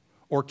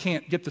or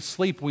can't get the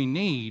sleep we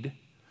need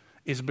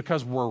is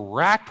because we're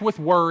racked with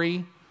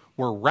worry,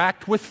 we're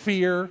racked with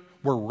fear,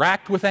 we're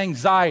racked with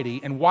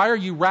anxiety. And why are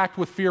you racked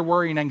with fear,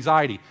 worry, and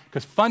anxiety?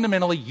 Because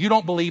fundamentally, you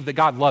don't believe that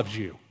God loves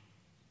you.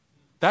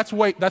 That's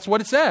what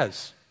it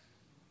says.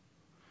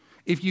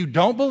 If you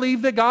don't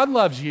believe that God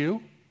loves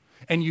you,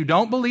 and you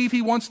don't believe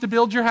he wants to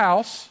build your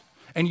house,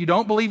 and you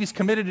don't believe he's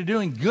committed to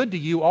doing good to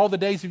you all the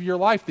days of your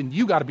life, then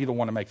you got to be the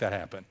one to make that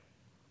happen.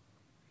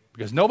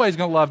 Because nobody's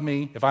going to love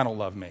me if I don't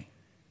love me.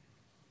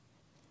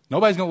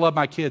 Nobody's going to love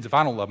my kids if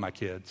I don't love my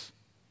kids.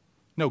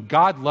 No,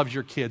 God loves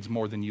your kids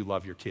more than you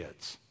love your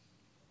kids.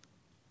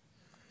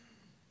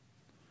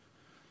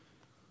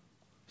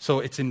 So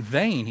it's in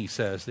vain, he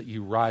says, that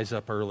you rise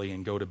up early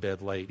and go to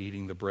bed late,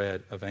 eating the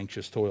bread of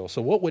anxious toil.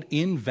 So what would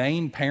in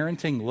vain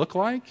parenting look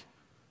like?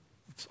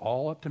 It's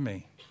all up to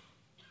me.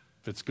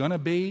 If it's going to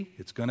be,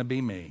 it's going to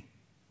be me.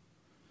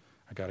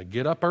 I got to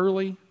get up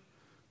early.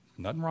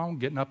 Nothing wrong with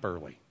getting up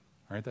early.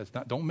 All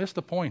right, don't miss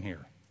the point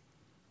here.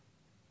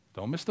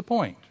 Don't miss the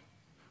point.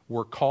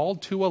 We're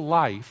called to a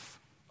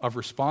life of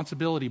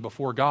responsibility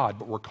before God,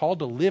 but we're called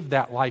to live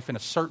that life in a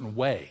certain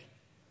way.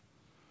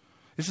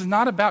 This is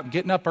not about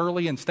getting up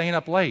early and staying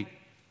up late.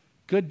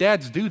 Good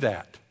dads do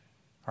that.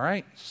 All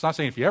right? It's not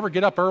saying if you ever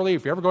get up early,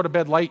 if you ever go to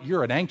bed late,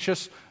 you're an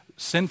anxious,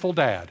 sinful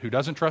dad who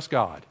doesn't trust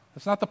God.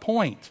 That's not the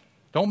point.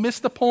 Don't miss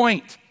the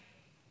point.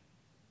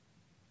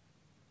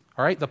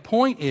 All right? The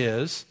point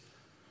is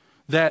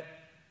that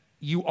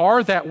you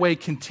are that way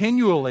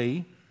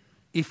continually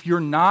if you're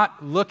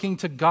not looking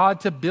to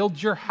God to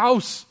build your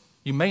house.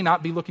 You may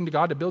not be looking to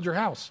God to build your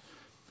house.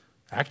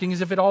 Acting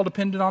as if it all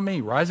depended on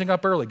me, rising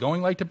up early,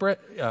 going late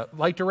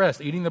to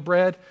rest, eating the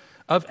bread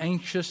of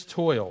anxious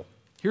toil.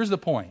 Here's the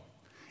point.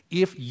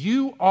 If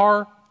you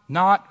are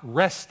not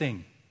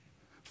resting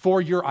for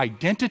your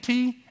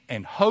identity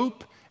and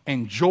hope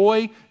and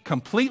joy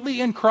completely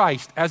in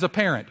Christ as a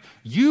parent,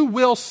 you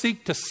will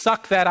seek to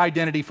suck that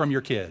identity from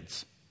your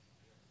kids.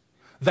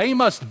 They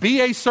must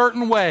be a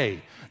certain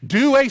way,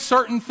 do a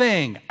certain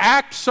thing,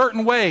 act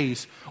certain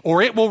ways,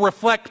 or it will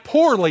reflect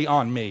poorly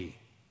on me.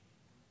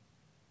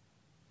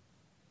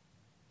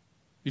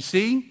 You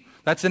see,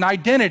 that's an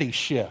identity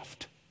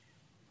shift.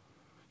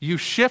 You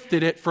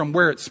shifted it from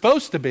where it's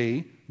supposed to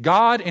be,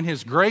 God and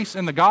his grace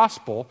and the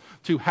gospel,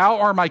 to how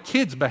are my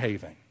kids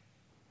behaving?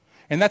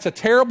 And that's a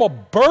terrible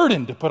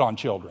burden to put on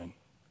children.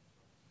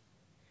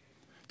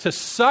 To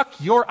suck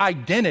your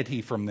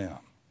identity from them.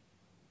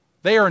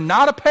 They are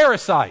not a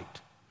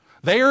parasite.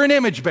 They are an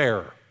image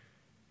bearer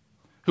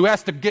who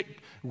has to get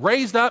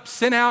raised up,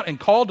 sent out, and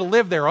called to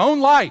live their own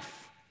life.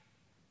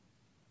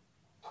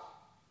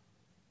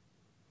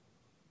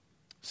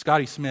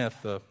 Scotty Smith,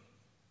 the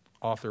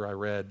author I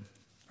read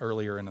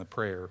earlier in the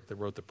prayer, that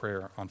wrote the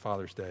prayer on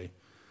Father's Day,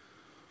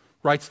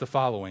 writes the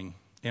following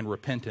in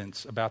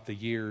repentance about the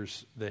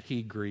years that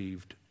he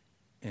grieved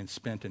and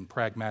spent in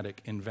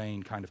pragmatic, in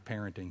vain kind of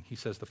parenting. He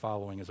says the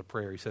following as a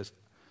prayer. He says,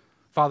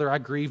 Father, I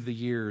grieve the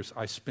years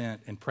I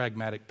spent in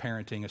pragmatic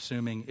parenting,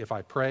 assuming if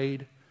I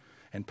prayed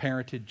and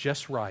parented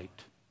just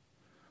right,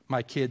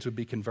 my kids would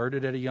be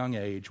converted at a young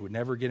age, would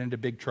never get into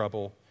big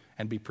trouble,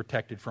 and be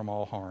protected from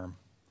all harm.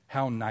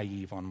 How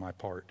naive on my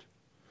part.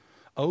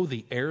 Oh,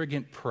 the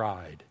arrogant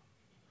pride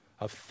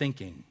of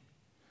thinking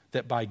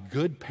that by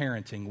good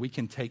parenting we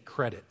can take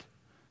credit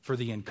for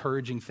the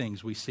encouraging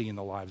things we see in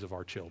the lives of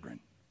our children.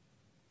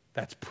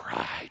 That's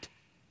pride,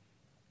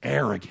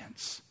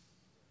 arrogance,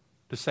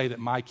 to say that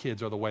my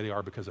kids are the way they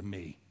are because of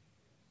me.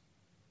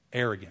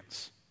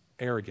 Arrogance.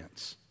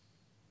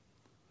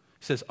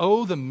 He says,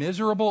 oh, the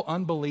miserable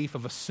unbelief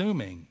of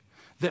assuming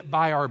that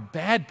by our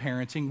bad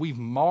parenting, we've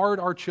marred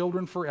our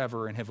children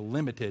forever and have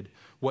limited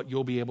what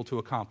you'll be able to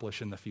accomplish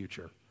in the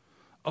future.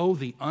 Oh,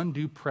 the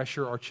undue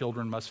pressure our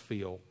children must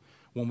feel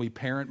when we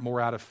parent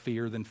more out of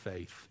fear than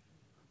faith,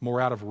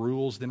 more out of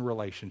rules than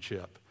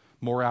relationship,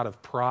 more out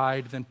of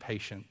pride than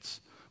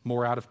patience,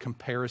 more out of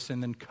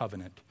comparison than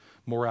covenant,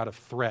 more out of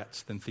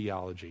threats than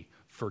theology.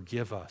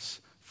 Forgive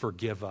us,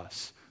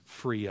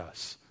 free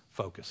us,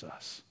 focus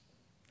us.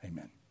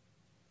 Amen.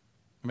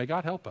 May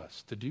God help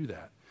us to do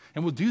that.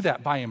 And we'll do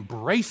that by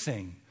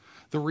embracing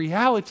the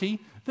reality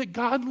that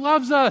God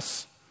loves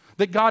us,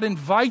 that God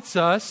invites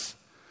us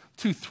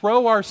to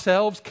throw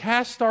ourselves,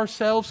 cast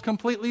ourselves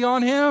completely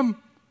on him.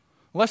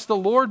 Unless the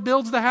Lord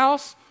builds the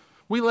house,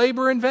 we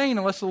labor in vain.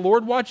 Unless the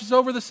Lord watches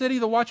over the city,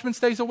 the watchman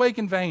stays awake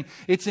in vain.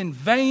 It's in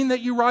vain that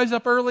you rise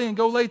up early and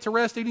go late to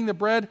rest, eating the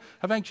bread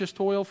of anxious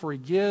toil, for he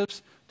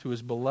gives to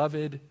his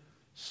beloved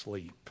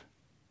sleep.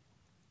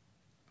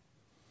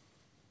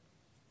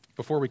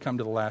 Before we come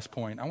to the last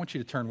point, I want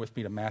you to turn with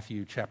me to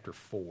Matthew chapter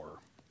 4.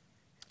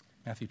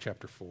 Matthew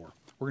chapter 4.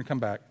 We're going to come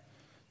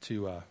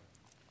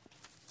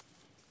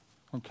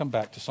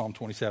back to Psalm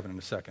 27 in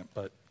a second,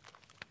 but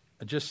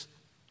I just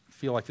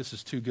feel like this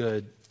is too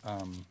good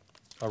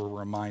a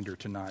reminder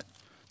to not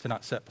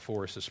set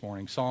before us this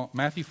morning.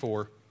 Matthew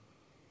 4.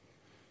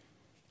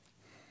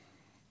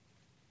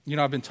 You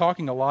know, I've been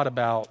talking a lot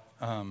about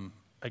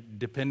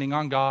depending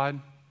on God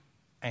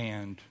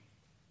and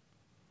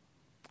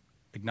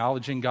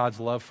acknowledging God's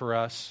love for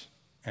us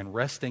and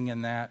resting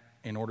in that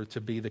in order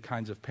to be the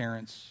kinds of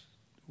parents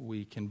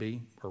we can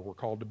be or we're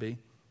called to be.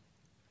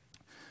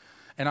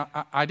 And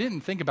I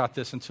didn't think about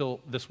this until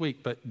this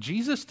week, but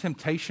Jesus'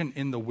 temptation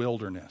in the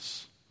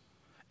wilderness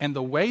and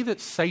the way that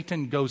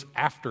Satan goes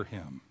after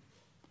him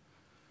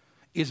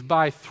is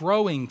by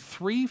throwing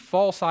 3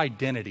 false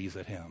identities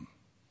at him.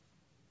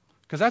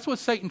 Because that's what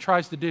Satan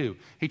tries to do.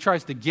 He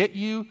tries to get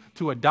you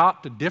to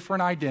adopt a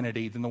different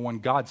identity than the one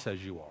God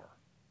says you are.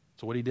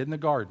 That's what he did in the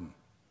garden.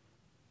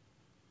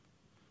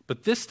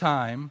 But this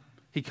time,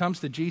 he comes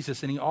to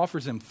Jesus and he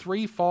offers him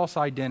 3 false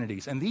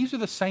identities. And these are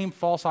the same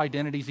false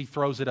identities he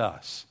throws at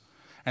us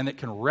and that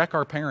can wreck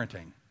our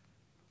parenting.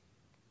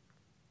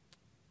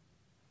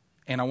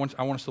 And I want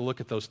us to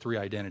look at those 3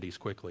 identities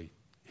quickly.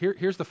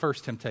 Here's the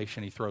first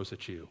temptation he throws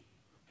at you.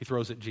 He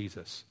throws at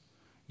Jesus.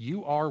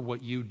 You are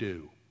what you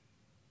do.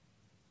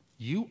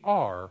 You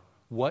are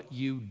what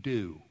you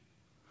do.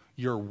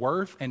 Your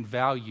worth and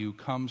value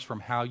comes from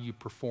how you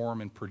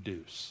perform and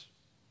produce.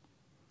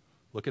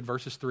 Look at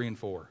verses 3 and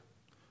 4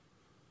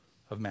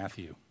 of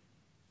Matthew.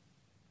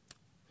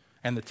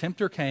 And the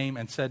tempter came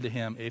and said to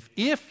him,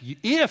 if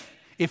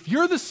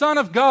you're the Son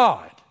of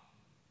God,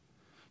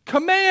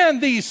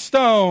 command these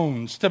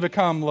stones to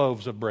become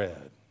loaves of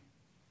bread.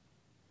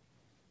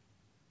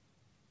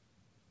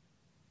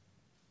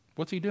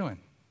 What's he doing?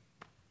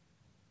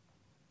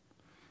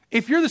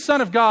 If you're the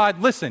Son of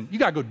God, listen, you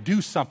got to go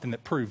do something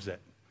that proves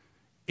it.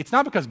 It's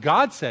not because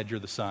God said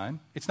you're the Son.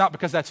 It's not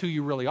because that's who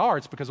you really are.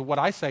 It's because of what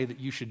I say that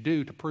you should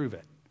do to prove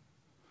it.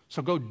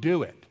 So go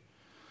do it.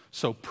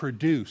 So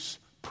produce,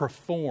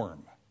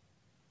 perform.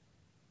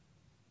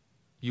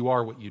 You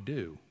are what you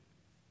do.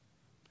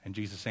 And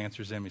Jesus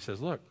answers him. He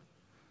says, look,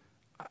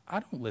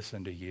 I don't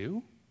listen to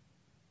you.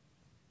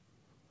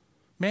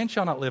 Man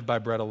shall not live by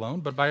bread alone,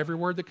 but by every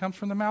word that comes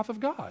from the mouth of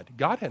God.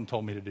 God hadn't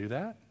told me to do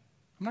that.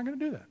 I'm not going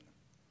to do that.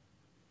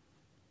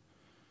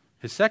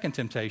 His second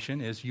temptation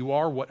is you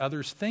are what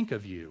others think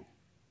of you.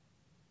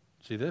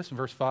 See this in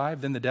verse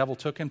 5? Then the devil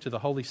took him to the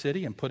holy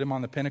city and put him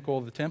on the pinnacle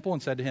of the temple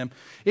and said to him,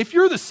 if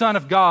you're the Son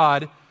of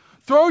God,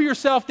 throw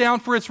yourself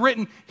down, for it's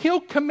written, he'll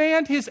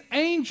command his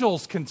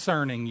angels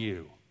concerning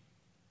you.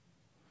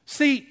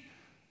 See,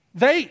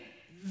 they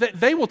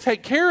will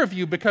take care of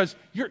you because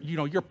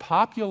you're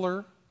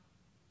popular.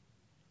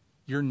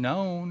 You're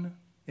known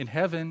in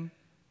heaven.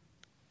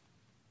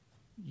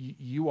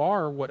 You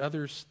are what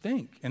others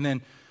think. And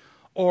then,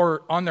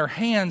 or on their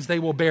hands they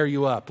will bear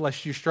you up,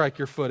 lest you strike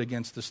your foot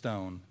against the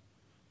stone.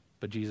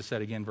 But Jesus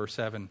said again, verse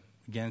 7,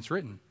 again it's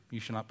written, you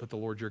shall not put the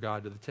Lord your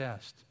God to the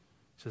test.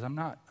 He says, I'm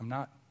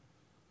not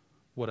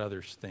what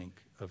others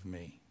think of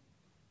me.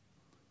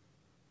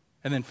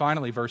 And then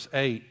finally, verse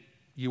 8,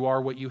 you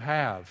are what you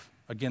have.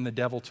 Again, the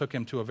devil took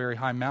him to a very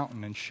high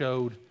mountain and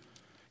showed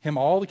him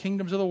all the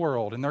kingdoms of the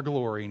world and their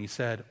glory. And he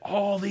said,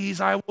 all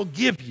these I will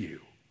give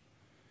you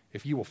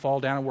if you will fall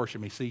down and worship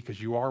me. See,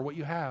 because you are what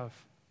you have.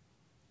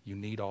 You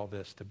need all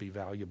this to be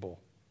valuable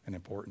and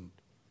important.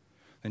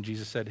 Then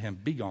Jesus said to him,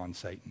 begone,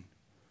 Satan.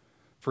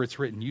 For it's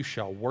written, you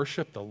shall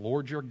worship the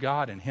Lord your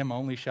God, and him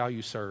only shall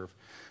you serve.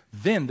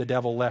 Then the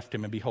devil left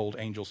him, and behold,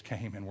 angels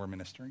came and were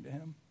ministering to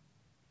him.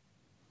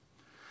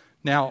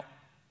 Now,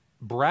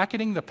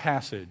 bracketing the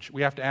passage,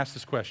 we have to ask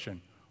this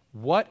question.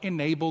 What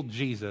enabled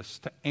Jesus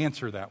to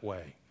answer that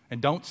way?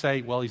 And don't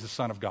say, well, he's the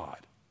Son of God.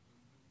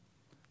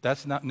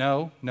 That's not,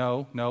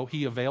 no.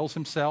 He avails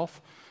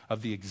himself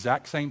of the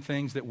exact same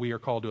things that we are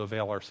called to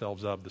avail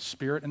ourselves of, the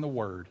Spirit and the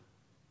Word.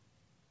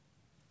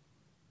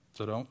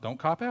 So don't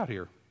cop out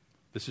here.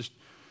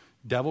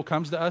 Devil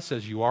comes to us,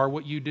 says you are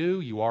what you do,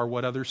 you are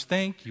what others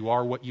think, you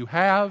are what you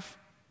have.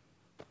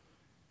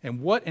 And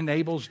what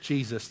enables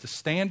Jesus to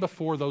stand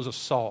before those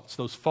assaults,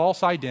 those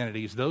false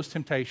identities, those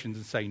temptations,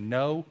 and say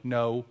no,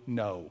 no,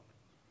 no?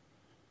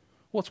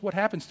 Well, it's what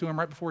happens to him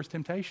right before his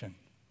temptation.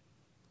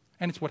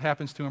 And it's what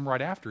happens to him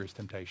right after his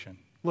temptation.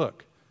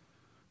 Look,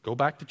 go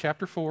back to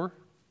chapter 4.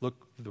 Look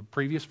at the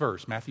previous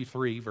verse, Matthew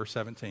 3, verse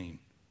 17.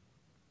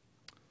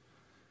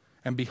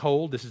 And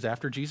behold, this is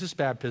after Jesus'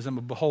 baptism,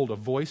 and behold, a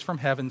voice from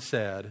heaven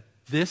said,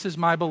 this is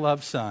my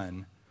beloved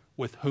Son,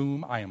 with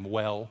whom I am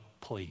well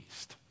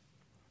pleased.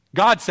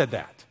 God said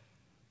that.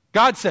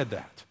 God said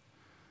that.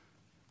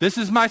 This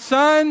is my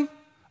Son.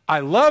 I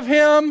love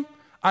him.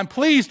 I'm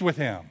pleased with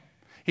him.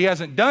 He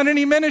hasn't done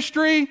any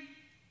ministry.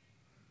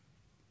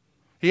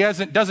 He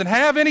doesn't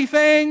have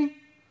anything.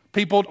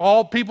 People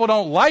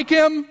don't like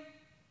him.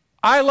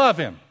 I love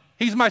him.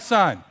 He's my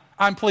Son.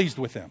 I'm pleased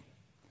with him.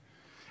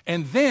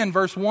 And then,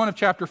 verse 1 of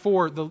chapter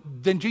 4,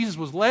 then Jesus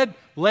was led,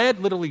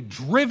 literally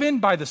driven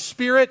by the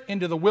Spirit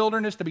into the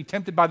wilderness to be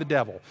tempted by the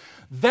devil.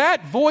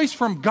 That voice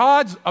from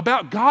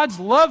about God's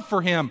love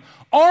for him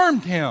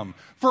armed him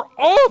for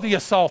all the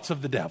assaults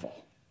of the devil.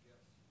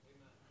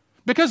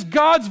 Because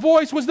God's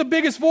voice was the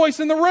biggest voice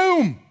in the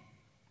room.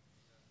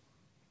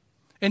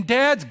 And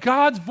dads,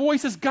 God's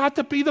voice has got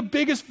to be the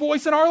biggest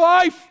voice in our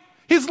life.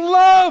 His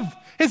love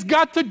has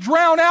got to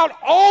drown out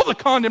all the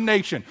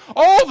condemnation,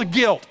 all the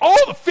guilt,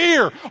 all the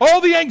fear,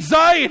 all the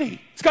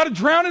anxiety. It's got to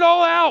drown it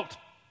all out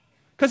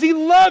because He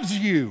loves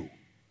you.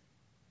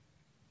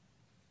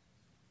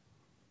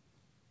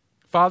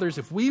 Fathers,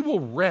 if we will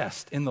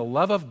rest in the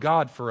love of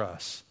God for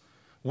us,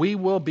 we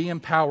will be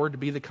empowered to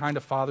be the kind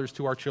of fathers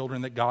to our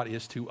children that God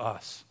is to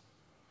us.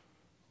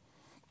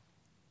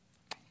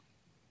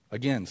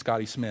 Again,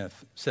 Scotty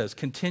Smith says,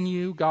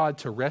 continue, God,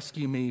 to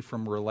rescue me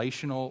from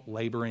relational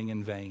laboring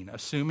in vain,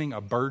 assuming a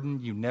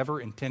burden you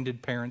never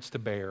intended parents to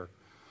bear.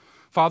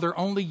 Father,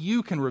 only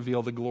you can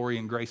reveal the glory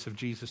and grace of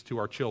Jesus to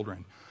our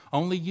children.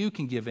 Only you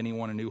can give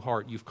anyone a new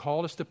heart. You've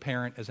called us to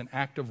parent as an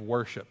act of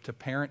worship, to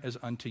parent as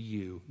unto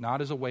you, not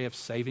as a way of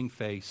saving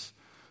face,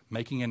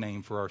 making a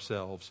name for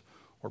ourselves,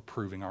 or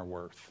proving our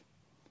worth.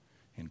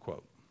 End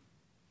quote.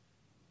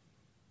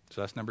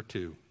 So that's number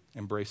 2.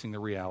 Embracing the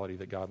reality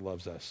that God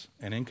loves us.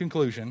 And in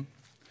conclusion,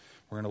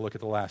 we're going to look at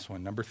the last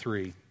one, number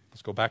 3.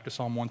 Let's go back to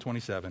Psalm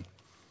 127.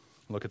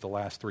 Look at the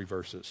last 3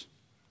 verses.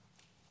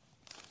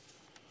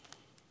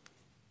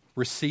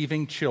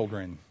 Receiving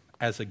children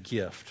as a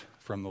gift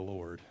from the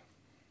Lord.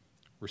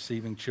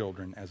 Receiving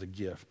children as a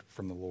gift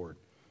from the Lord.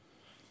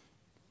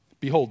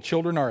 Behold,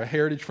 children are a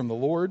heritage from the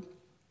Lord,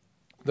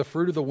 the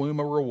fruit of the womb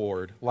a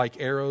reward. Like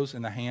arrows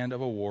in the hand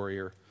of a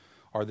warrior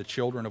are the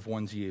children of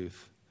one's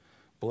youth.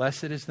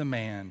 Blessed is the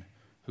man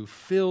who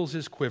fills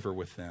his quiver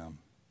with them.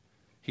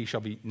 He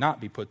shall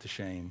not be put to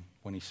shame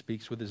when he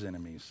speaks with his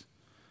enemies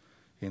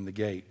in the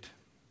gate.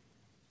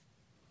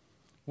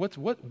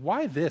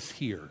 Why this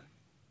here?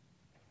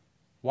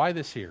 Why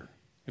this here?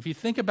 If you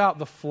think about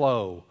the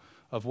flow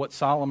of what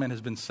Solomon has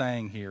been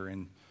saying here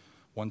in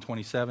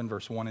 127,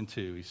 verse 1 and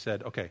 2, he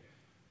said, okay,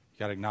 you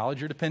got to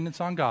acknowledge your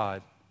dependence on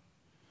God,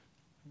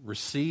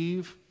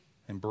 receive,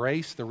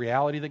 embrace the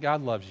reality that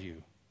God loves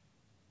you,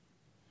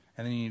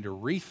 and then you need to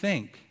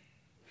rethink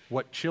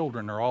what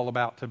children are all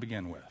about to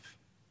begin with.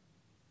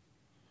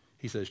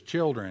 He says,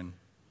 children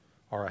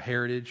are a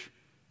heritage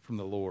from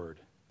the Lord.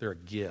 They're a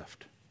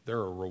gift. They're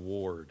a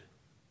reward.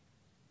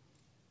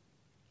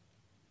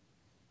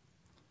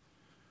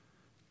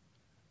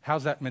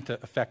 How's that meant to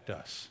affect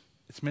us?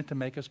 It's meant to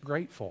make us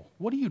grateful.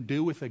 What do you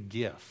do with a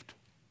gift?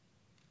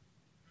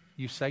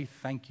 You say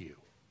thank you.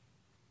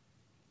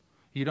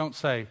 You don't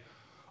say,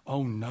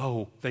 oh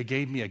no, they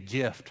gave me a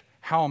gift.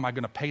 How am I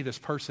going to pay this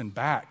person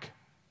back?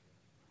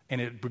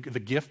 And the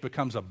gift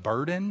becomes a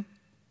burden.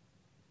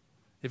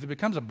 If it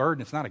becomes a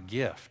burden, it's not a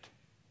gift.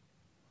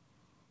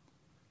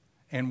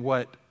 And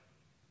what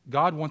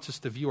God wants us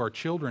to view our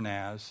children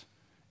as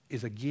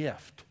is a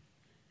gift.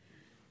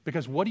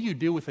 Because what do you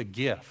do with a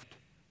gift?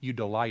 You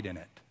delight in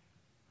it.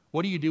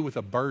 What do you do with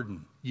a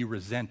burden? You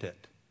resent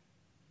it.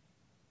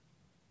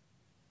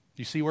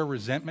 Do you see where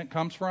resentment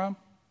comes from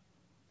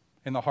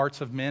in the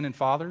hearts of men and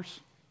fathers?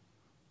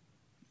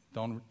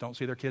 Don't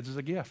see their kids as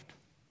a gift.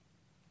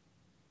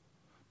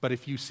 But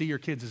if you see your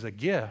kids as a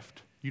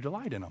gift, you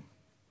delight in them.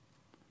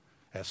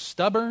 As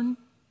stubborn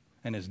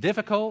and as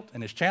difficult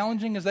and as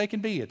challenging as they can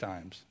be at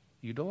times,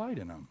 you delight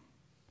in them.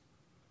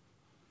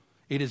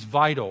 It is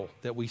vital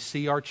that we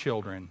see our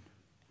children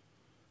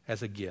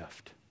as a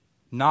gift,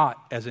 not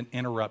as an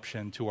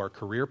interruption to our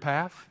career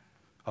path,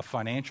 a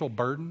financial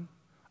burden,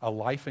 a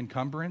life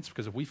encumbrance,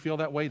 because if we feel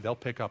that way, they'll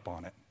pick up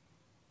on it.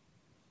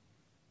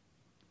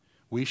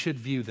 We should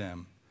view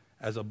them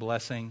as a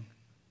blessing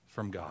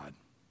from God.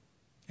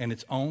 And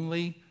it's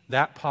only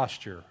that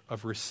posture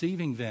of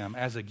receiving them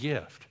as a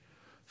gift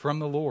from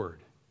the Lord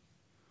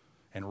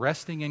and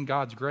resting in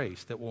God's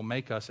grace that will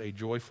make us a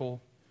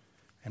joyful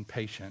and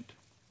patient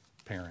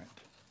parent.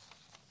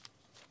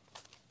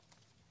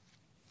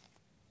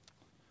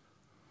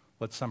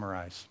 Let's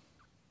summarize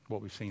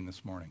what we've seen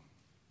this morning.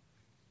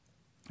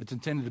 It's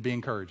intended to be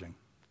encouraging.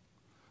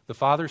 The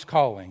Father's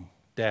calling,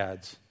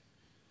 dads,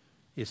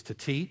 is to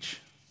teach,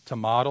 to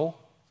model,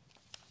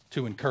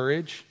 to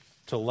encourage,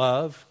 to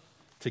love,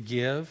 to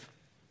give,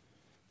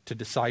 to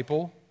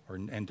disciple,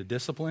 and to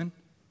discipline,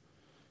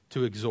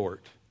 to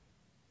exhort.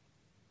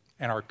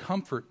 And our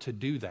comfort to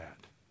do that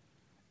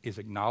is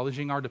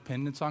acknowledging our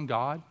dependence on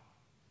God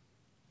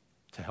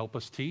to help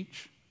us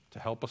teach, to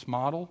help us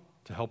model,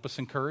 to help us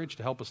encourage,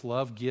 to help us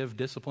love, give,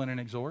 discipline, and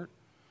exhort,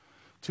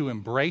 to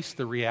embrace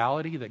the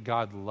reality that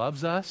God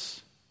loves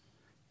us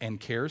and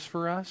cares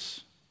for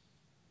us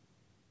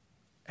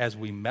as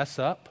we mess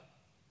up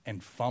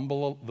and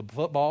fumble the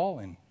football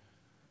and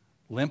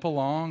limp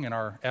along in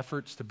our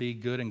efforts to be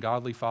good and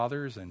godly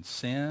fathers and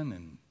sin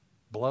and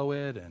blow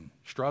it and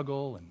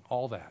struggle and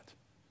all that.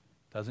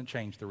 Doesn't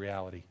change the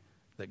reality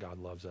that God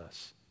loves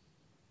us.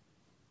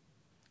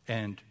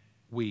 And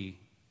we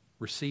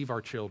receive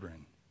our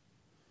children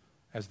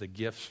as the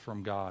gifts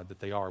from God that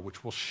they are,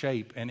 which will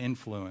shape and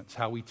influence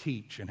how we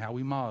teach and how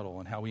we model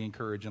and how we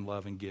encourage and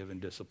love and give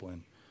and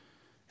discipline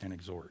and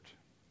exhort.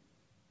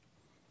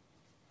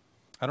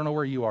 I don't know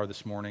where you are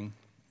this morning,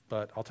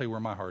 but I'll tell you where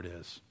my heart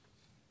is.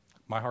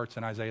 My heart's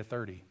in Isaiah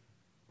 30.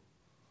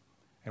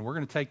 And we're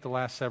going to take the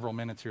last several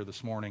minutes here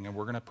this morning and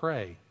we're going to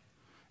pray.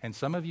 And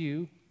some of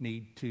you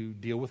need to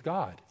deal with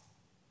God.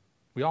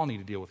 We all need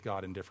to deal with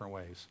God in different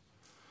ways.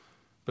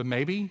 But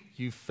maybe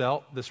you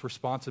felt this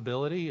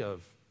responsibility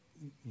of,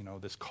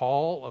 this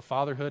call of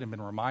fatherhood and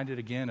been reminded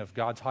again of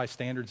God's high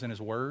standards in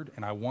His Word.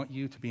 And I want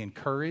you to be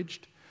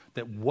encouraged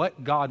that what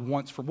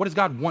does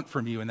God want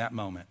from you in that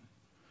moment?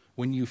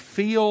 When you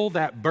feel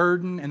that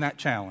burden and that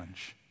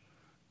challenge,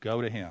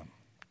 go to Him.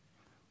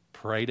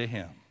 Pray to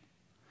Him.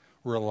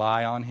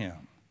 Rely on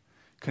Him.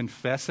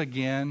 Confess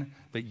again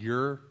that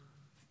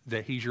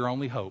He's your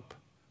only hope.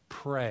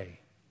 Pray.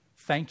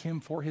 Thank Him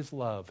for His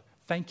love.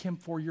 Thank Him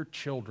for your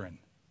children.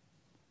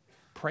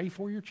 Pray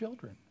for your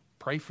children.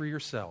 Pray for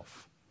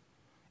yourself.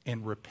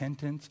 In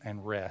repentance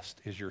and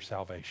rest is your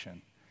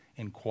salvation.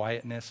 In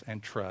quietness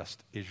and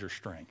trust is your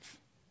strength.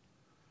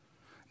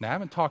 Now, I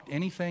haven't talked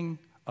anything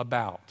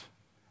about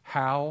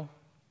how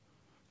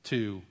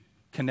to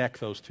connect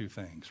those two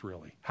things,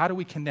 really. How do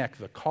we connect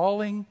the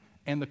calling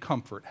and the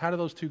comfort? How do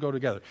those two go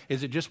together?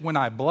 Is it just when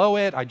I blow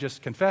it, I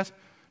just confess?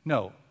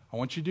 No, I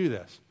want you to do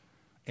this.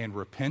 In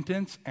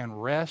repentance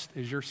and rest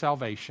is your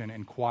salvation,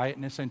 and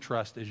quietness and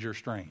trust is your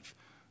strength.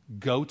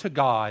 Go to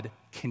God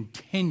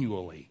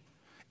continually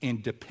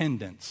in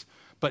dependence,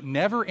 but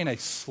never in a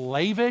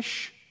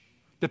slavish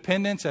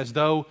dependence as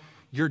though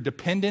your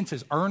dependence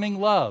is earning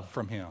love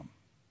from Him.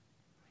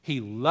 He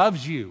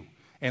loves you,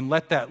 and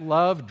let that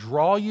love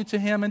draw you to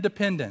Him in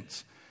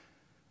dependence,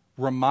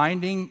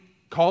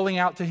 calling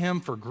out to Him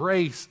for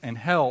grace and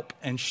help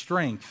and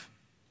strength.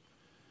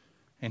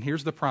 And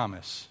here's the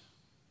promise.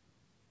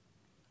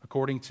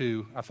 According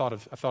to, I thought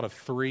of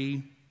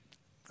three.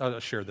 I'll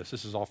share this.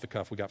 This is off the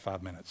cuff. We got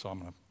 5 minutes, so I'm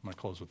going to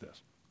close with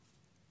this.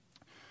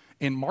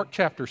 In Mark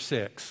chapter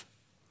 6,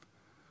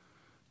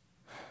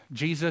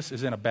 Jesus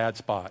is in a bad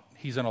spot.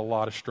 He's in a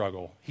lot of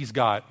struggle.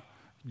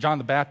 John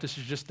the Baptist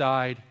has just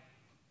died.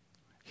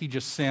 He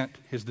just sent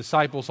his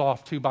disciples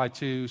off 2 by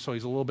 2, so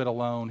he's a little bit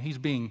alone. He's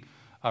being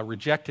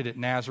rejected at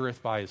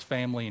Nazareth by his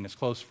family and his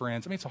close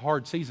friends. It's a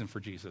hard season for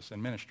Jesus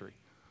in ministry.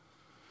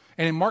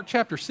 And in Mark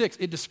chapter 6,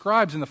 it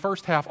describes in the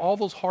first half all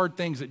those hard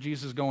things that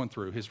Jesus is going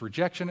through. His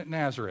rejection at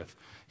Nazareth,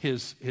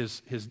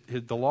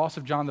 the loss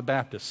of John the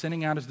Baptist,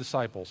 sending out his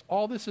disciples.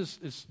 All this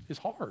is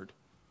hard.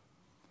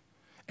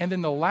 And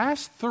then the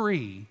last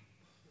three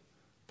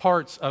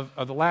parts of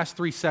the last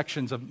three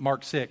sections of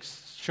Mark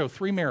 6 show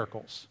three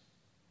miracles.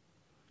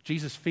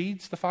 Jesus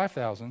feeds the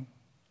 5,000.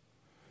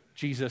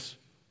 Jesus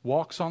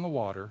walks on the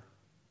water.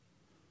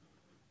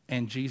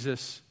 And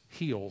Jesus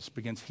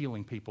begins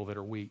healing people that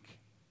are weak.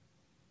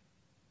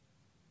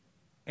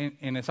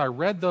 And as I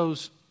read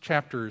those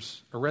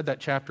chapters, or read that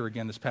chapter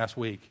again this past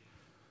week,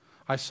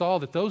 I saw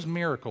that those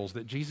miracles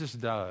that Jesus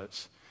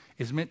does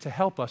is meant to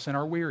help us in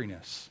our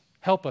weariness,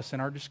 help us in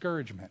our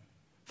discouragement.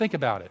 Think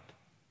about it.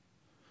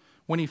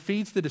 When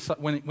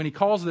he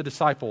calls the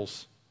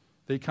disciples,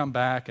 they come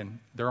back and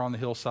they're on the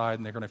hillside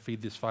and they're going to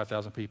feed these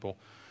 5,000 people.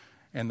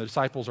 And the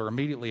disciples are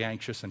immediately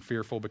anxious and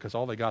fearful because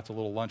all they got is a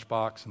little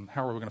lunchbox, and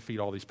how are we going to feed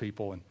all these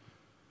people? And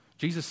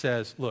Jesus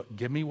says, look,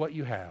 give me what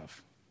you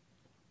have.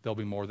 There'll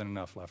be more than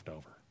enough left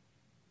over.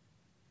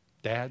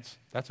 Dads,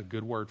 that's a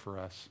good word for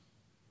us.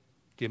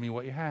 Give me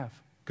what you have.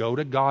 Go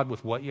to God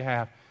with what you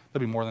have.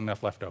 There'll be more than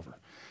enough left over.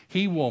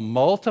 He will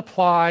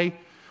multiply.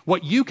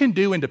 What you can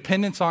do in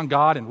dependence on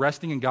God and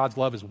resting in God's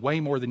love is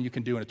way more than you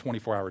can do in a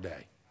 24-hour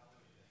day.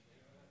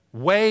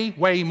 Way,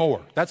 way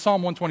more. That's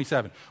Psalm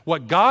 127.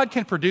 What God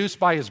can produce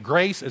by His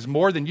grace is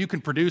more than you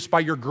can produce by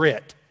your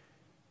grit.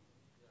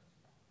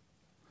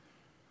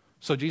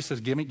 So Jesus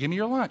says, give me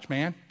your lunch,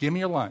 man. Give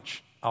me your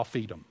lunch. I'll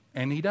feed them.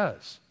 And He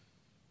does.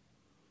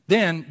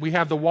 Then we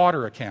have the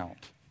water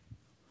account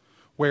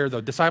where the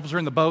disciples are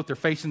in the boat. They're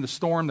facing the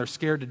storm. They're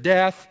scared to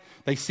death.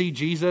 They see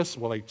Jesus.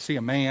 Well, they see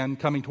a man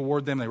coming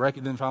toward them.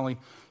 Then finally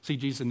see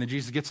Jesus. And then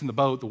Jesus gets in the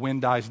boat. The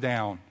wind dies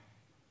down.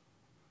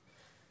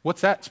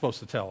 What's that supposed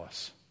to tell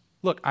us?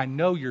 Look, I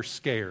know you're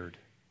scared,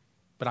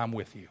 but I'm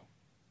with you.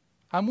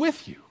 I'm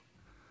with you.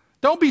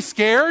 Don't be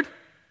scared.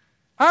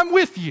 I'm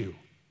with you.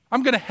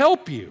 I'm going to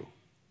help you.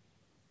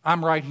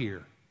 I'm right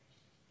here.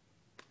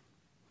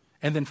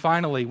 And then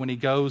finally, when he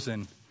goes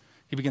and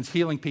he begins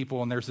healing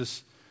people,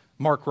 and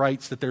Mark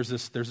writes that there's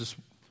this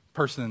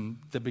person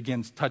that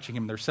begins touching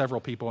him. There's several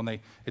people, and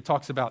it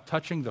talks about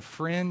touching the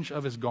fringe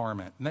of his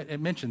garment. And it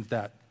mentions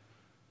that,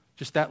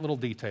 just that little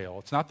detail.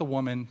 It's not the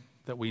woman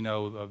that we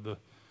know of the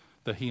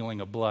healing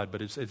of blood,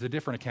 but it's a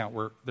different account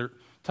where they're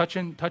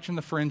touching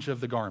the fringe of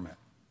the garment.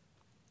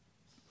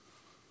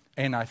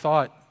 And I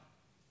thought,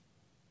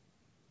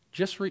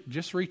 just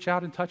reach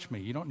out and touch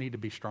me. You don't need to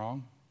be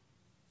strong.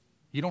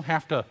 You don't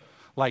have to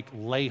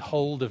lay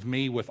hold of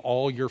me with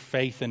all your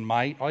faith and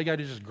might. All you got to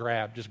do is just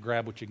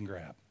grab what you can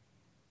grab.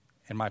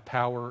 And my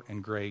power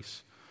and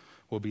grace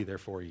will be there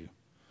for you.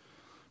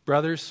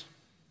 Brothers,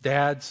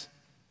 dads,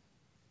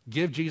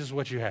 give Jesus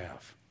what you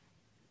have.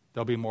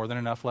 There'll be more than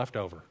enough left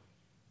over.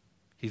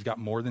 He's got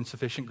more than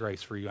sufficient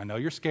grace for you. I know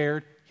you're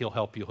scared. He'll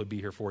help you. He'll be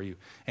here for you.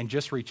 And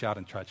just reach out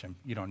and touch Him.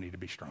 You don't need to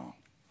be strong.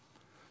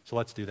 So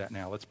let's do that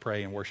now. Let's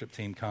pray, and worship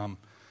team come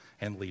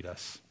and lead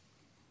us.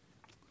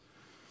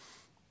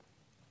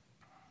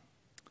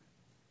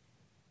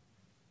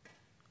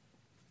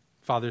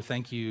 Father,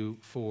 thank you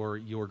for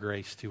your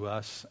grace to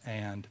us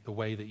and the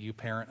way that you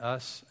parent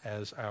us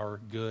as our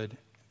good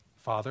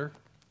Father.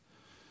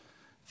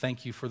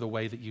 Thank you for the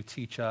way that you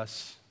teach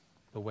us,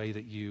 the way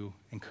that you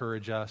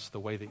encourage us, the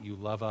way that you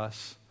love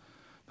us,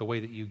 the way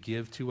that you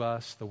give to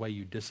us, the way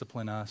you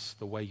discipline us,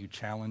 the way you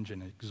challenge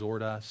and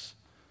exhort us.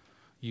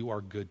 You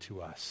are good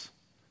to us.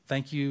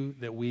 Thank you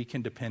that we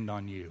can depend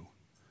on you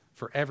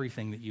for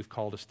everything that you've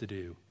called us to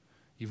do.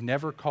 You've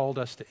never called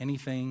us to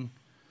anything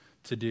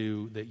to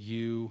do that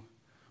you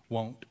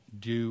won't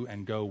do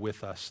and go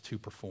with us to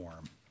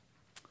perform.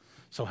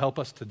 So help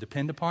us to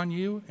depend upon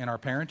you in our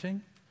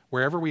parenting,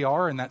 wherever we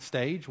are in that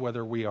stage,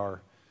 whether we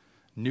are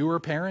newer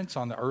parents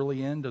on the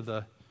early end of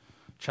the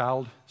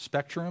child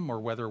spectrum,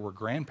 or whether we're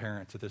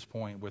grandparents at this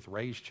point with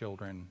raised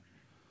children,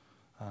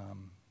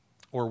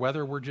 or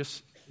whether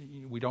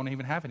we don't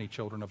even have any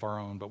children of our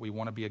own, but we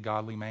want to be a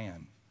godly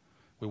man.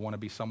 We want to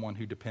be someone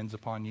who depends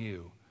upon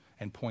you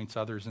and points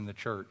others in the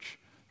church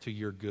to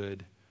your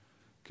good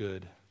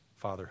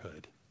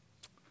fatherhood.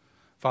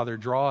 Father,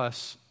 draw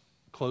us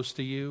close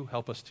to you.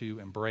 Help us to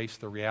embrace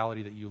the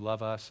reality that you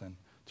love us and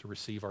to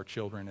receive our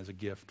children as a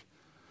gift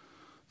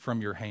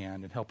from your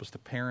hand. And help us to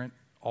parent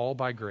all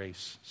by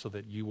grace so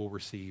that you will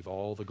receive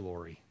all the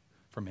glory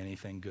from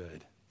anything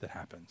good that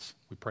happens.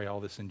 We pray all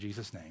this in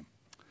Jesus' name.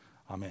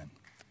 Amen.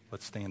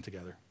 Let's stand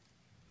together.